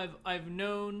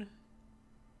known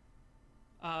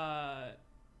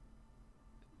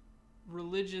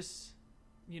religious,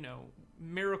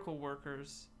 miracle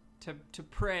workers to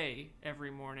pray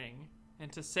every morning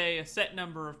and to say a set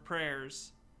number of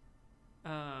prayers.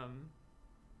 I'm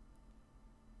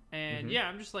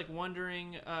just like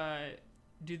wondering, are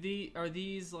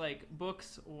these like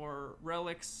books or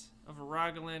relics of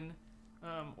Araglin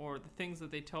or the things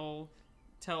that they tell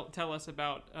us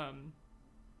about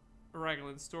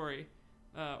Raglan's story,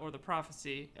 or the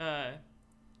prophecy,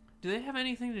 do they have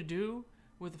anything to do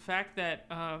with the fact that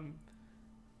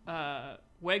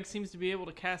Weg seems to be able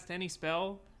to cast any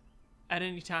spell at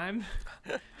any time?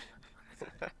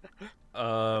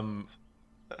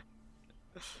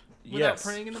 Without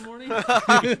praying in the morning?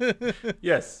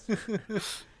 Yes.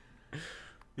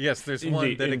 Yes, there's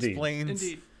one that explains,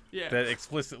 Indeed. Yeah. that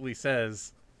explicitly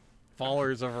says,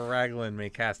 followers of Raglan may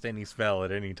cast any spell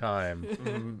at any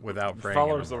time without praying.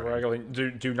 Followers of Raglan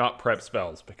do not prep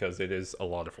spells because it is a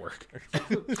lot of work.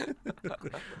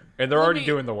 And they're already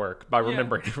doing the work by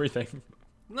remembering everything.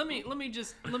 Let me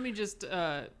just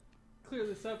clear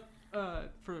this up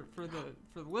for the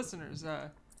listeners.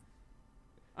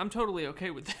 I'm totally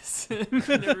okay with this in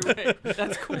every way.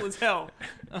 That's cool as hell.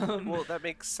 Well, that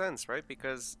makes sense, right?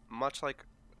 Because much like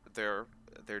their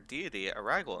deity,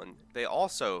 Raglan, they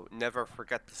also never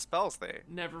forget the spells they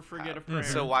never forget a prayer.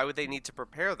 So why would they need to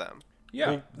prepare them?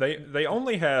 Yeah, they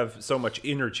only have so much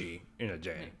energy in a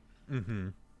day. Mm-hmm.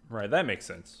 Right, that makes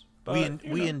sense. But,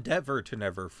 we endeavor to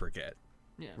never forget.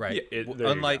 Yeah. Right.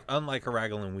 Yeah, unlike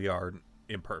Raglan, we are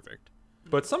imperfect.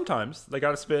 But sometimes they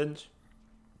got to spend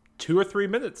 2 or 3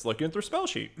 minutes looking at their spell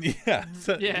sheet. Yeah.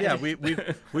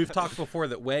 We've talked before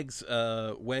that Weg's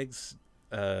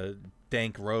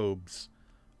dank robes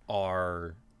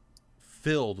are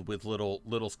filled with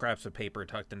little scraps of paper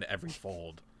tucked into every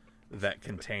fold that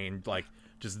contain like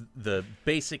just the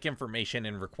basic information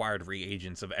and required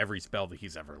reagents of every spell that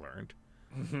he's ever learned.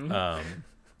 Mm-hmm.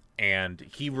 And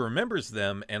he remembers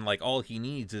them, and like all he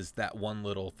needs is that one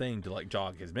little thing to like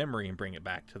jog his memory and bring it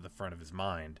back to the front of his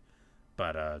mind.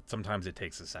 But sometimes it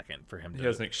takes a second for him to... He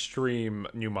has an extreme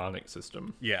mnemonic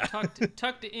system. Yeah.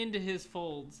 tucked into his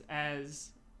folds as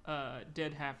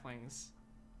dead halflings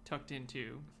tucked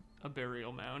into a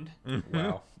burial mound.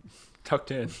 Wow.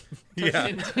 Tucked in.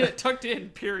 Tucked in,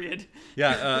 period.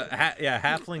 Yeah,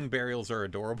 halfling burials are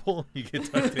adorable. You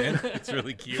get tucked in. It's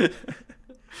really cute.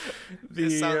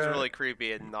 This sounds really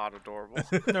creepy and not adorable.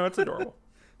 No, it's adorable.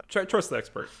 Trust the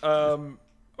expert.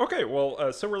 Okay,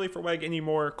 well, similarly for Weg, any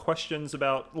more questions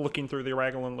about looking through the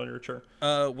Raglan literature?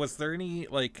 Was there any,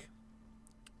 like...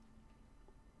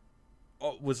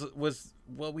 was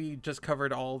what we just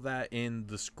covered all that in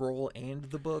the scroll and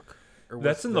the book? Or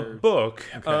that's in the book.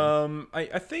 Okay.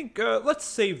 I think let's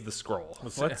save the scroll.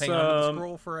 Let's hang on to the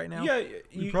scroll for right now. Yeah,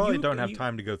 you probably don't have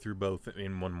time to go through both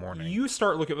in one morning. You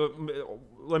start looking.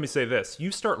 Let me say this: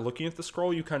 you start looking at the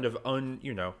scroll. You kind of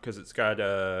because it's got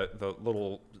the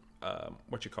little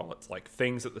what you call it, it's like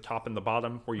things at the top and the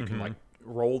bottom where you can like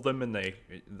roll them, and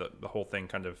the whole thing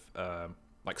kind of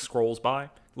like scrolls by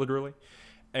literally.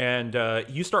 And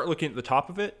you start looking at the top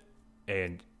of it,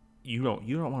 and you don't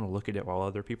want to look at it while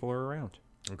other people are around.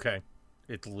 Okay,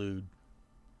 it's lewd.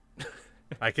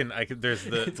 I can. There's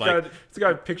the it's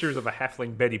got pictures of a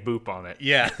halfling Betty Boop on it.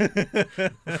 Yeah,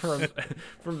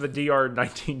 from the DR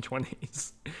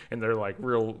 1920s, and they're like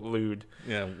real lewd.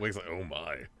 Yeah, Wig's like, oh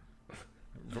my.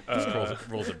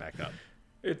 Rolls it back up.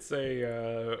 It's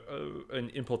an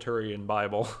Impulturian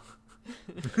Bible.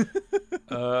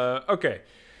 Okay.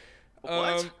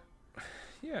 What?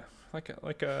 Yeah, like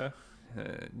a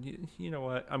you know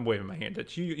what? I'm waving my hand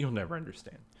at you. You'll never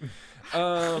understand.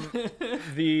 Okay.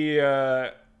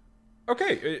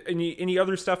 Any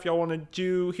other stuff y'all want to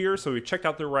do here? So we checked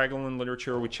out the Raglan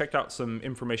literature. We checked out some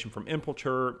information from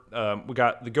Impultur. We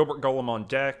got the Gilbert Golem on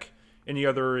deck. Any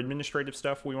other administrative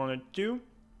stuff we want to do?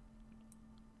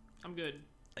 I'm good.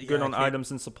 Good on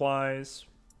items and supplies.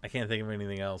 I can't think of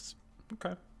anything else.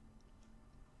 Okay.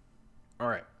 All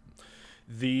right.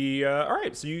 All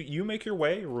right. So you make your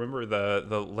way. Remember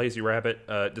the Lazy Rabbit,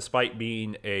 despite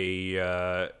being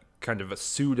a kind of a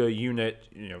pseudo unit,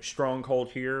 stronghold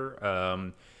here.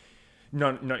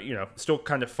 Still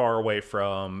kind of far away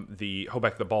from the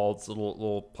Hoback the Bald's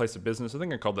little place of business. I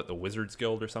think I called it the Wizards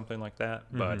Guild or something like that.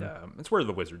 But it's where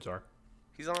the wizards are.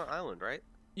 He's on an island, right?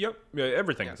 Yep. Yeah,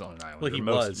 everything is on an island. Well,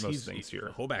 most things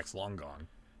here. Hoback's long gone.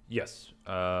 Yes,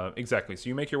 exactly. So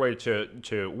you make your way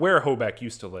to where Hoback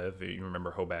used to live. You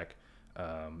remember Hoback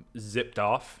zipped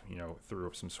off,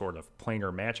 through some sort of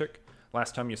planar magic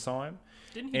last time you saw him.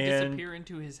 Didn't he disappear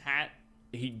into his hat?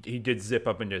 He did zip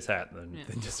up into his hat and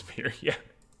then disappear. Yeah.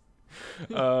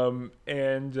 So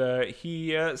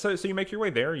you make your way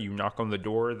there. You knock on the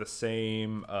door. The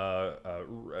same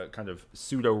kind of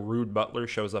pseudo rude butler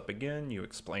shows up again. You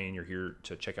explain you're here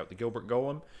to check out the Gilbert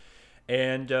Golem,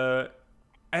 and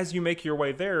as you make your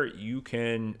way there, you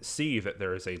can see that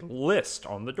there is a list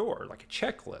on the door, like a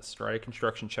checklist, right? A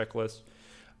construction checklist.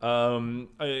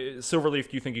 Silverleaf,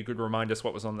 do you think you could remind us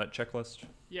what was on that checklist?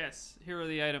 Yes, here are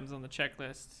the items on the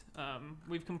checklist.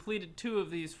 We've completed 2 of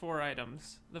these 4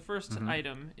 items. The first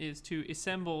item is to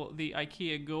assemble the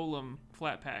IKEA Golem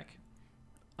flat pack,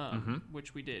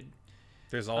 which we did.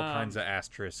 There's all kinds of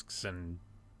asterisks and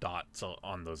dots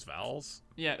on those vowels.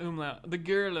 Yeah, umlaut. The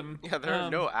Golem. Yeah, there are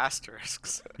no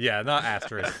asterisks. Yeah, not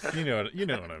asterisks. You know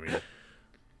what I mean.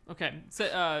 Okay,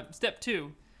 so, step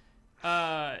 2,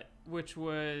 which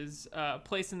was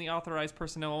place in the authorized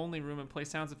personnel only room and play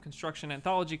Sounds of Construction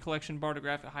Anthology Collection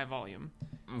Bartograph at high volume.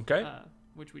 Okay.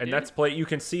 Which we and did. that's played. You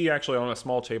can see actually on a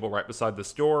small table right beside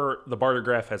this door, the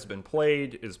Bartograph has been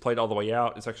played. It is played all the way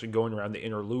out. It's actually going around the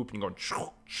inner loop and going.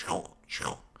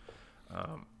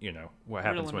 You know what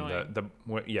happens when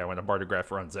when a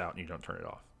Bartograph runs out and you don't turn it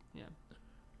off.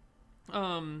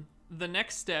 Yeah. The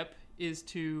next step is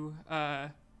to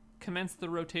commence the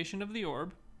rotation of the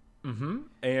orb.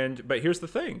 But here's the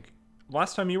thing: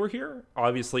 last time you were here,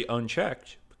 obviously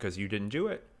unchecked because you didn't do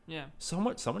it. Yeah.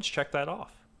 Someone's checked that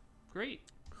off. Great.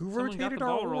 Who Someone got rotated the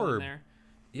ball our rolling orb? there.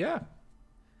 Yeah.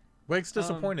 Weg's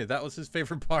disappointed. That was his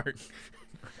favorite part.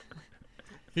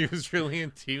 He was really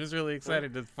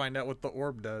excited to find out what the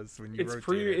orb does when you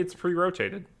rotate it. It's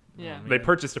pre-rotated. Yeah. They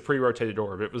purchased a pre-rotated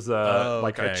orb. It was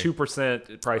like a okay.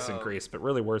 2% price increase, but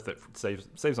really worth it.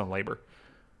 Saves on labor.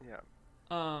 Yeah.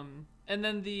 And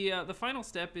then the final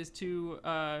step is to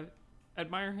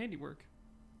admire handiwork.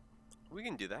 We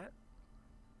can do that.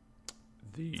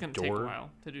 The It's gonna take a while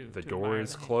to do. The to door admire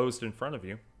is the hand- closed in front of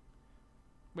you.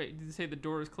 Wait, did you say the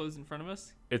door is closed in front of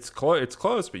us? It's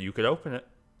closed, but you could open it.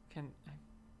 Can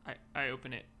I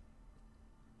open it?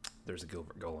 There's a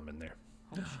Gilbert Golem in there.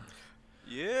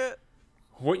 Yeah.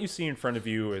 What you see in front of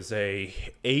you is a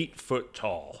 8-foot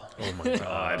tall. Oh my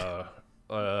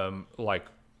god. Like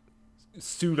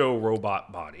pseudo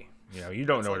robot body. You know, you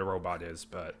don't know what a robot is,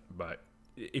 but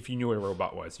if you knew what a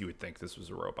robot was, you would think this was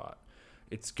a robot.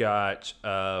 It's got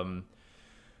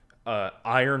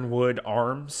ironwood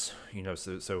arms. You know,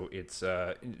 so it's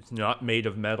not made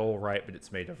of metal, right? But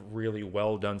it's made of really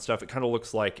well done stuff. It kind of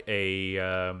looks like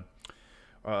a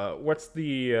what's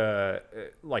the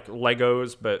like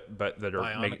Legos, but that are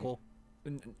Bionicle?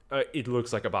 It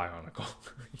looks like a Bionicle.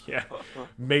 Yeah,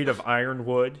 made of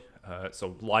ironwood,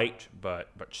 so light but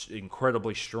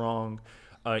incredibly strong.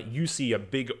 You see a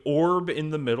big orb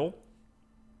in the middle,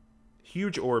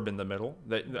 huge orb in the middle.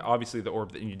 That obviously the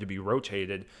orb that needed to be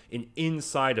rotated. And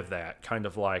inside of that, kind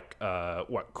of like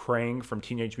Krang from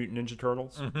Teenage Mutant Ninja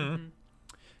Turtles,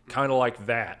 kind of like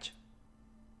that.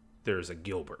 There's a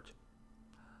Gilbert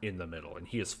in the middle, and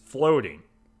he is floating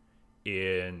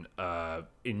in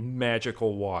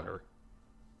magical water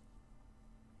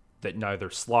that neither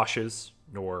sloshes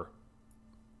nor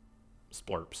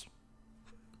splurps.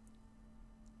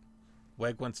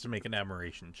 Weg wants to make an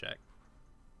admiration check.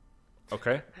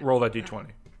 Okay, roll that d20.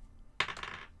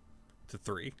 To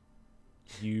 3.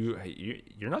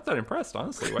 You're not that impressed,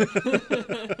 honestly.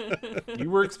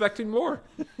 You were expecting more.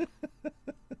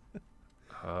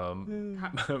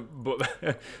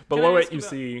 Below it, you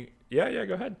see. Yeah.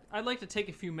 Go ahead. I'd like to take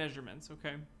a few measurements.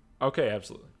 Okay. Okay,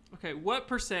 absolutely. Okay. What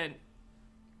percent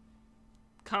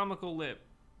comical lip?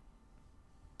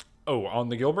 Oh, on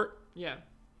the Gilbert? Yeah.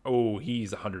 Oh,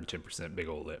 he's 110% big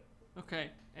old lip. Okay.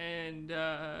 And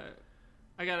I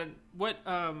got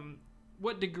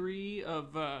what degree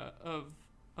of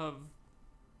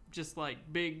just like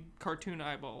big cartoon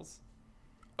eyeballs?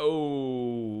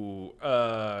 Oh,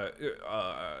 how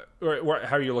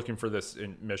are you looking for this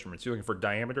in measurements? You looking for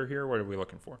diameter here? What are we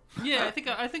looking for? Yeah, I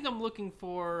think I'm looking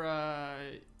for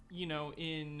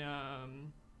in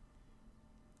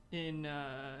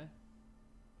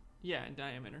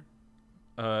diameter.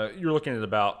 You're looking at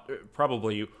about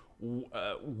probably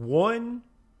one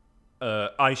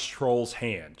ice troll's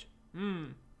hand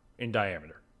in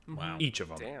diameter. Wow. Each of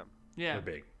them. Damn. Yeah. They're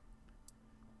big.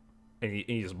 And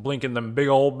he's blinking them big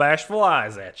old bashful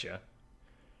eyes at you.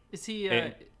 Is he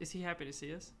happy to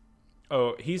see us?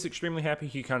 Oh, he's extremely happy.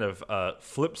 He kind of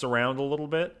flips around a little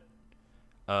bit.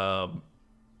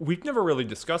 We've never really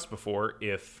discussed before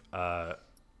if,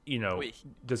 Wait.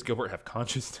 does Gilbert have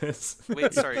consciousness?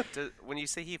 Wait, sorry. When you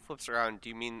say he flips around, do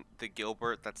you mean the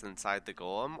Gilbert that's inside the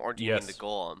golem, or do you mean the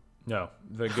golem? No,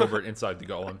 the Gilbert inside the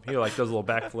golem. He does a little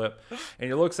backflip, and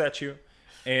he looks at you,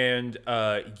 and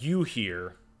you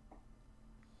hear,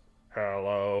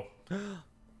 "Hello,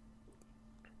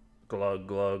 glug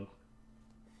glug."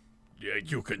 Yeah,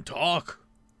 you can talk.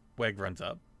 Weg runs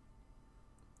up.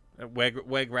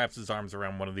 Weg wraps his arms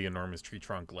around one of the enormous tree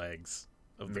trunk legs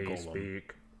of the Me golem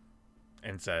speak.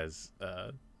 and says,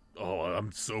 "Oh,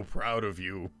 I'm so proud of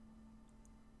you."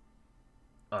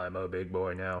 I'm a big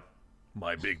boy now.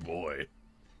 My big boy.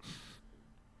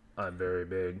 I'm very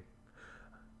big.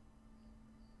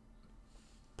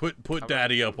 Put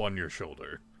Daddy up on your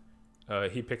shoulder.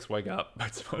 He picks Weg up,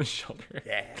 puts him on his shoulder.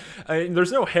 Yeah. I mean,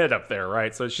 there's no head up there,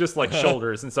 right? So it's just like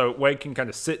shoulders, and so Weg can kind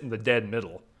of sit in the dead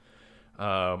middle,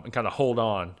 and kind of hold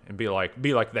on and be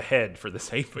like the head for this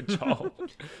 8-foot tall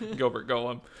Gilbert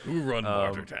Golem. Who run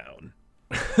Bartertown?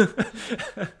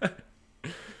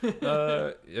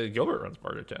 Gilbert runs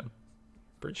Bartertown.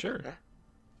 Pretty sure.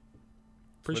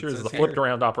 Pretty sure What's it's the his flipped hair?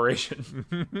 around operation.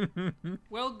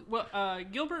 Well,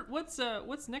 Gilbert, what's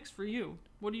next for you?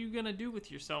 What are you gonna do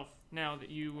with yourself now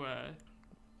that you,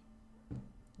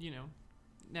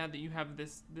 now that you have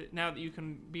this, now that you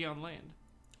can be on land?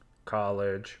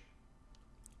 College.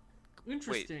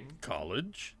 Interesting.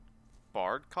 College?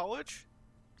 Bard College?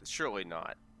 Surely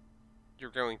not.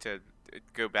 You're going to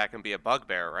go back and be a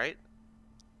bugbear, right?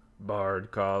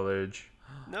 Bard College.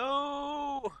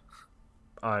 No!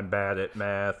 I'm bad at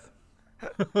math.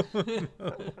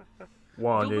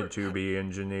 Wanted Gilbert- to be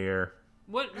engineer.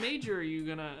 What major are you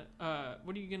gonna?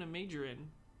 What are you gonna major in?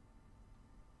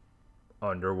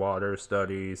 Underwater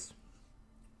studies.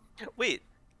 Wait,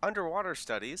 underwater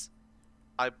studies?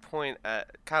 Kyle points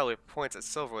at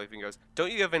Silverleaf and goes,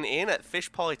 "Don't you have an in at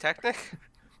Fish Polytechnic?"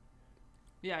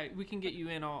 Yeah, we can get you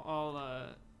in.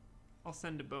 I'll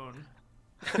send a bone.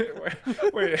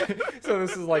 Wait, so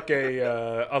this is like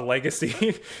a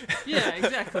legacy? Yeah,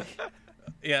 exactly.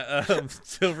 Yeah,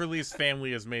 Silverleaf's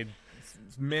family has made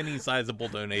many sizable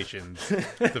donations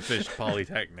to Fish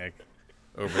Polytechnic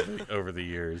over the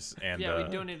years, and Yeah, we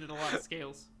donated a lot of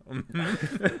scales.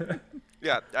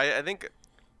 Yeah, I think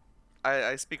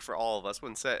I speak for all of us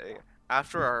when saying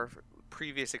after our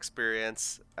previous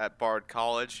experience at Bard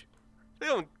College, they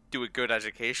don't do a good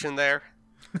education there.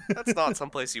 That's not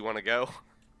someplace you want to go.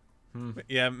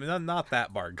 yeah, not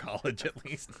that Bard College at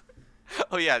least.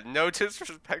 Oh yeah, no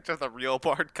disrespect to the real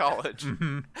Bard College.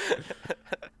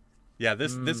 Yeah,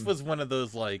 this was one of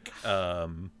those like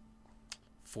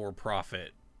for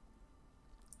profit.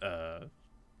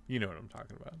 You know what I'm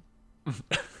talking about.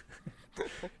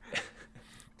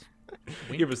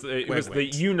 It was the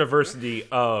University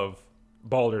of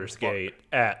Baldur's Gate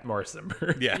at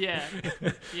Marcenberg. Yeah. Yeah,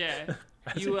 yeah.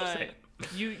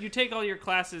 You take all your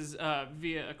classes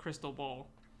via a crystal ball.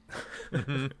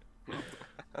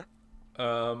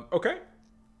 Okay.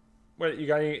 What you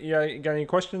got? You got any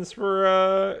questions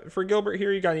for Gilbert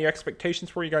here? You got any expectations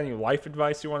for? You got any life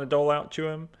advice you want to dole out to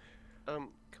him? Can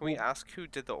we ask who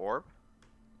did the orb?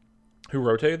 Who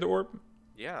rotated the orb?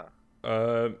 Yeah.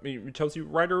 It tells you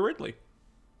Ryder Ridley.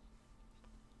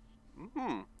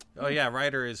 Oh yeah,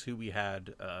 Ryder is who we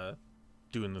had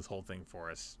doing this whole thing for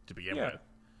us to begin Yeah. with.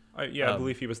 I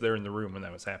believe he was there in the room when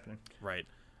that was happening. Right.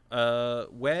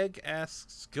 Weg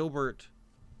asks Gilbert,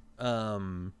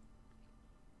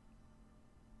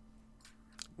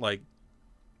 like,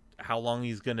 how long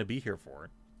he's gonna be here for.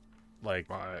 Like,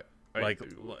 like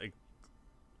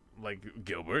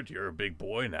Gilbert, you're a big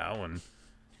boy now, and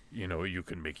you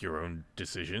can make your own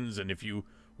decisions. And if you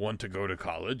want to go to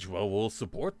college, well, we'll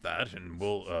support that, and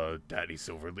we'll, Daddy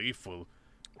Silverleaf will.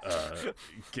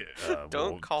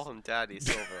 Don't call him Daddy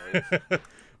Silverleaf.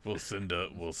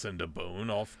 We'll send a bone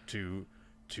off to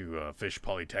Fish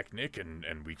Polytechnic,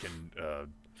 and we can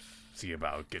see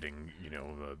about getting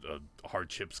a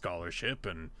hardship scholarship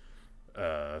and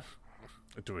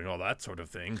doing all that sort of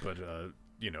thing. But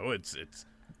it's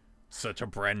such a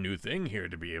brand new thing here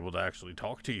to be able to actually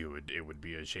talk to you. It would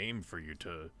be a shame for you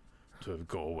to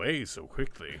go away so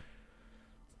quickly.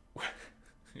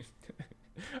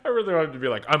 I really wanted to be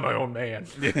like, I'm my own man.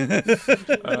 You couldn't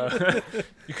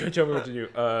tell me what to do.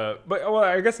 But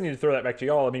I guess I need to throw that back to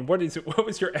y'all. I mean, what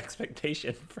was your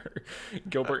expectation for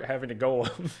Gilbert having to go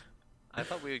I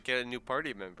thought we would get a new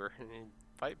party member and he'd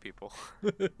fight people.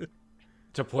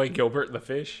 to play Gilbert the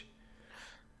fish?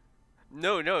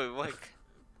 No, like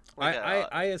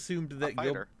I assumed that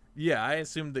fighter. I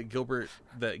assumed that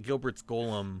Gilbert's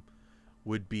golem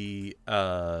would be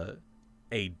a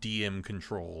DM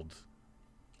controlled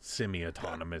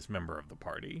semi-autonomous member of the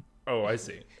party. Oh, I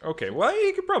see. Okay, well,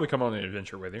 he could probably come on an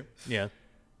adventure with you. Yeah.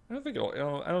 I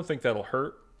don't think that'll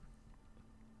hurt,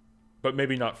 but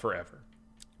maybe not forever.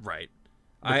 Right.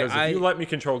 Because if you let me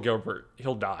control Gilbert,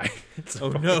 he'll die. Oh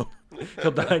no.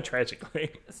 He'll die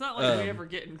tragically. It's not like we ever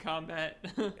get in combat.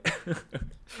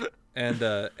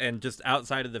 And just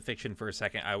outside of the fiction for a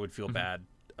second, I would feel bad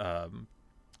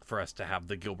for us to have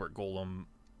the Gilbert Golem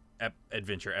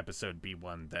adventure episode be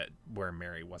one where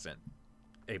Mary wasn't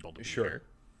able to be here.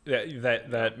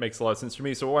 That makes a lot of sense to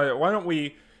me. So why don't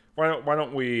we why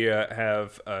don't we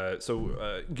have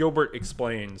Gilbert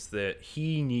explains that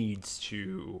he needs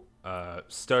to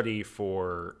study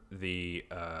for the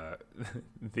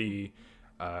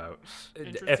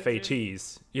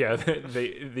FATs. Yeah,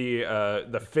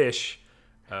 the fish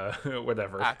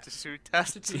whatever aptitude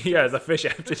test. Yeah, the fish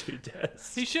aptitude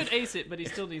test. He should ace it, but he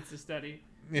still needs to study.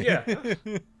 Yeah.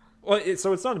 Well,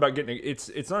 so it's not about getting it's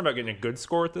not about getting a good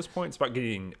score at this point. It's about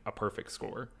getting a perfect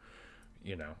score.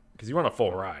 You know, because you want a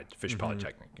full ride to Fish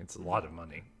Polytechnic. It's a lot of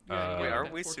money. Yeah, Wait,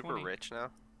 aren't we super rich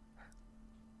now?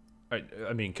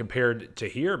 I mean, compared to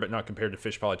here, but not compared to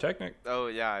Fish Polytechnic. Oh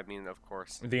yeah, I mean, of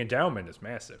course. The endowment is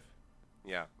massive.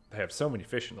 Yeah. They have so many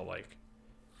fish in the lake.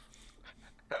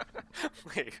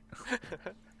 Wait.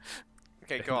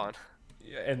 Okay, go on.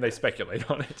 And they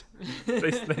speculate on it.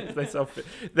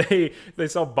 They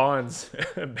sell bonds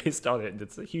based on it, and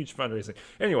it's a huge fundraising.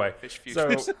 Anyway,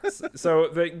 so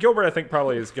Gilbert, I think,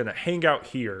 probably is going to hang out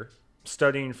here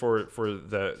studying for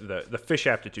the fish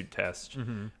aptitude test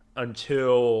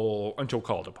until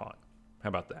called upon. How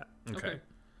about that? Okay.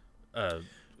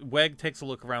 Weg takes a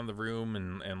look around the room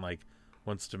and like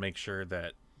wants to make sure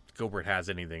that Gilbert has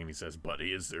anything, and he says,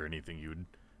 "Buddy, is there anything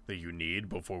that you need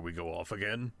before we go off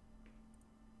again?"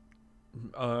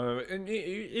 And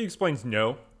he explains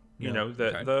no. You know,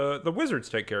 that the wizards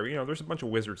take care of. You know, there's a bunch of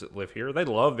wizards that live here. They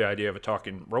love the idea of a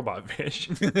talking robot fish.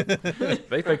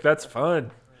 They think that's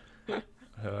fun.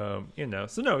 You know,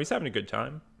 so no, he's having a good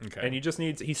time. Okay. And he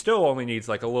still only needs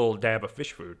like a little dab of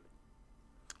fish food.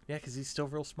 Yeah, because he's still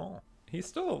real small. He's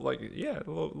still like, a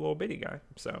little bitty guy.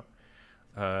 So,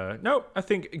 no, I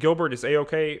think Gilbert is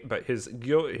A-okay, but his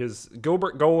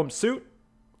Gilbert Golem suit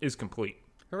is complete.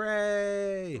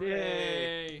 Hooray!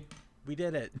 Yay! We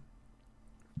did it.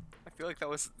 I feel like that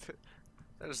was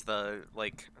the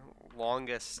like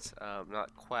longest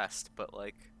not quest but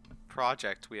like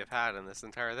project we have had in this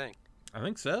entire thing. I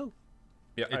think so.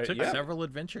 Yeah, it took several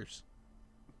adventures.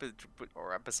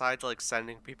 Or besides like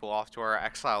sending people off to our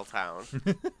exile town.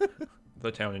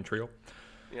 The town in Triel.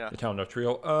 Yeah. The town of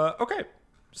Triel. Okay.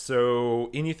 So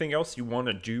anything else you want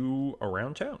to do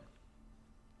around town?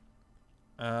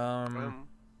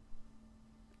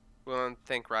 We want to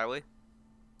thank Riley.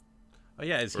 Oh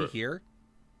yeah, is he here?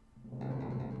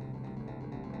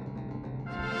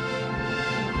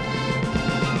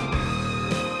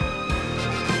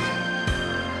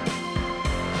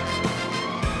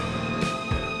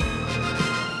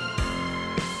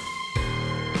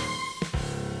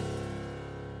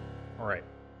 All right.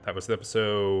 That was the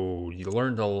episode. You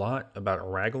learned a lot about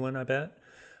Raglan, I bet.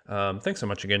 Thanks so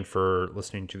much again for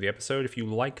listening to the episode. If you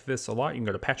like this a lot, you can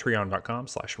go to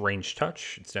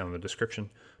patreon.com/rangetouch. It's down in the description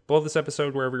below this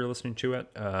episode, wherever you're listening to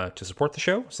it, to support the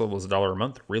show. So level is $1 a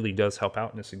month. Really does help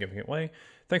out in a significant way.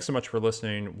 Thanks so much for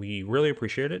listening. We really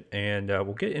appreciate it. And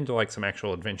we'll get into like some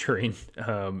actual adventuring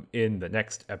in the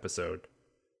next episode.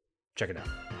 Check it out.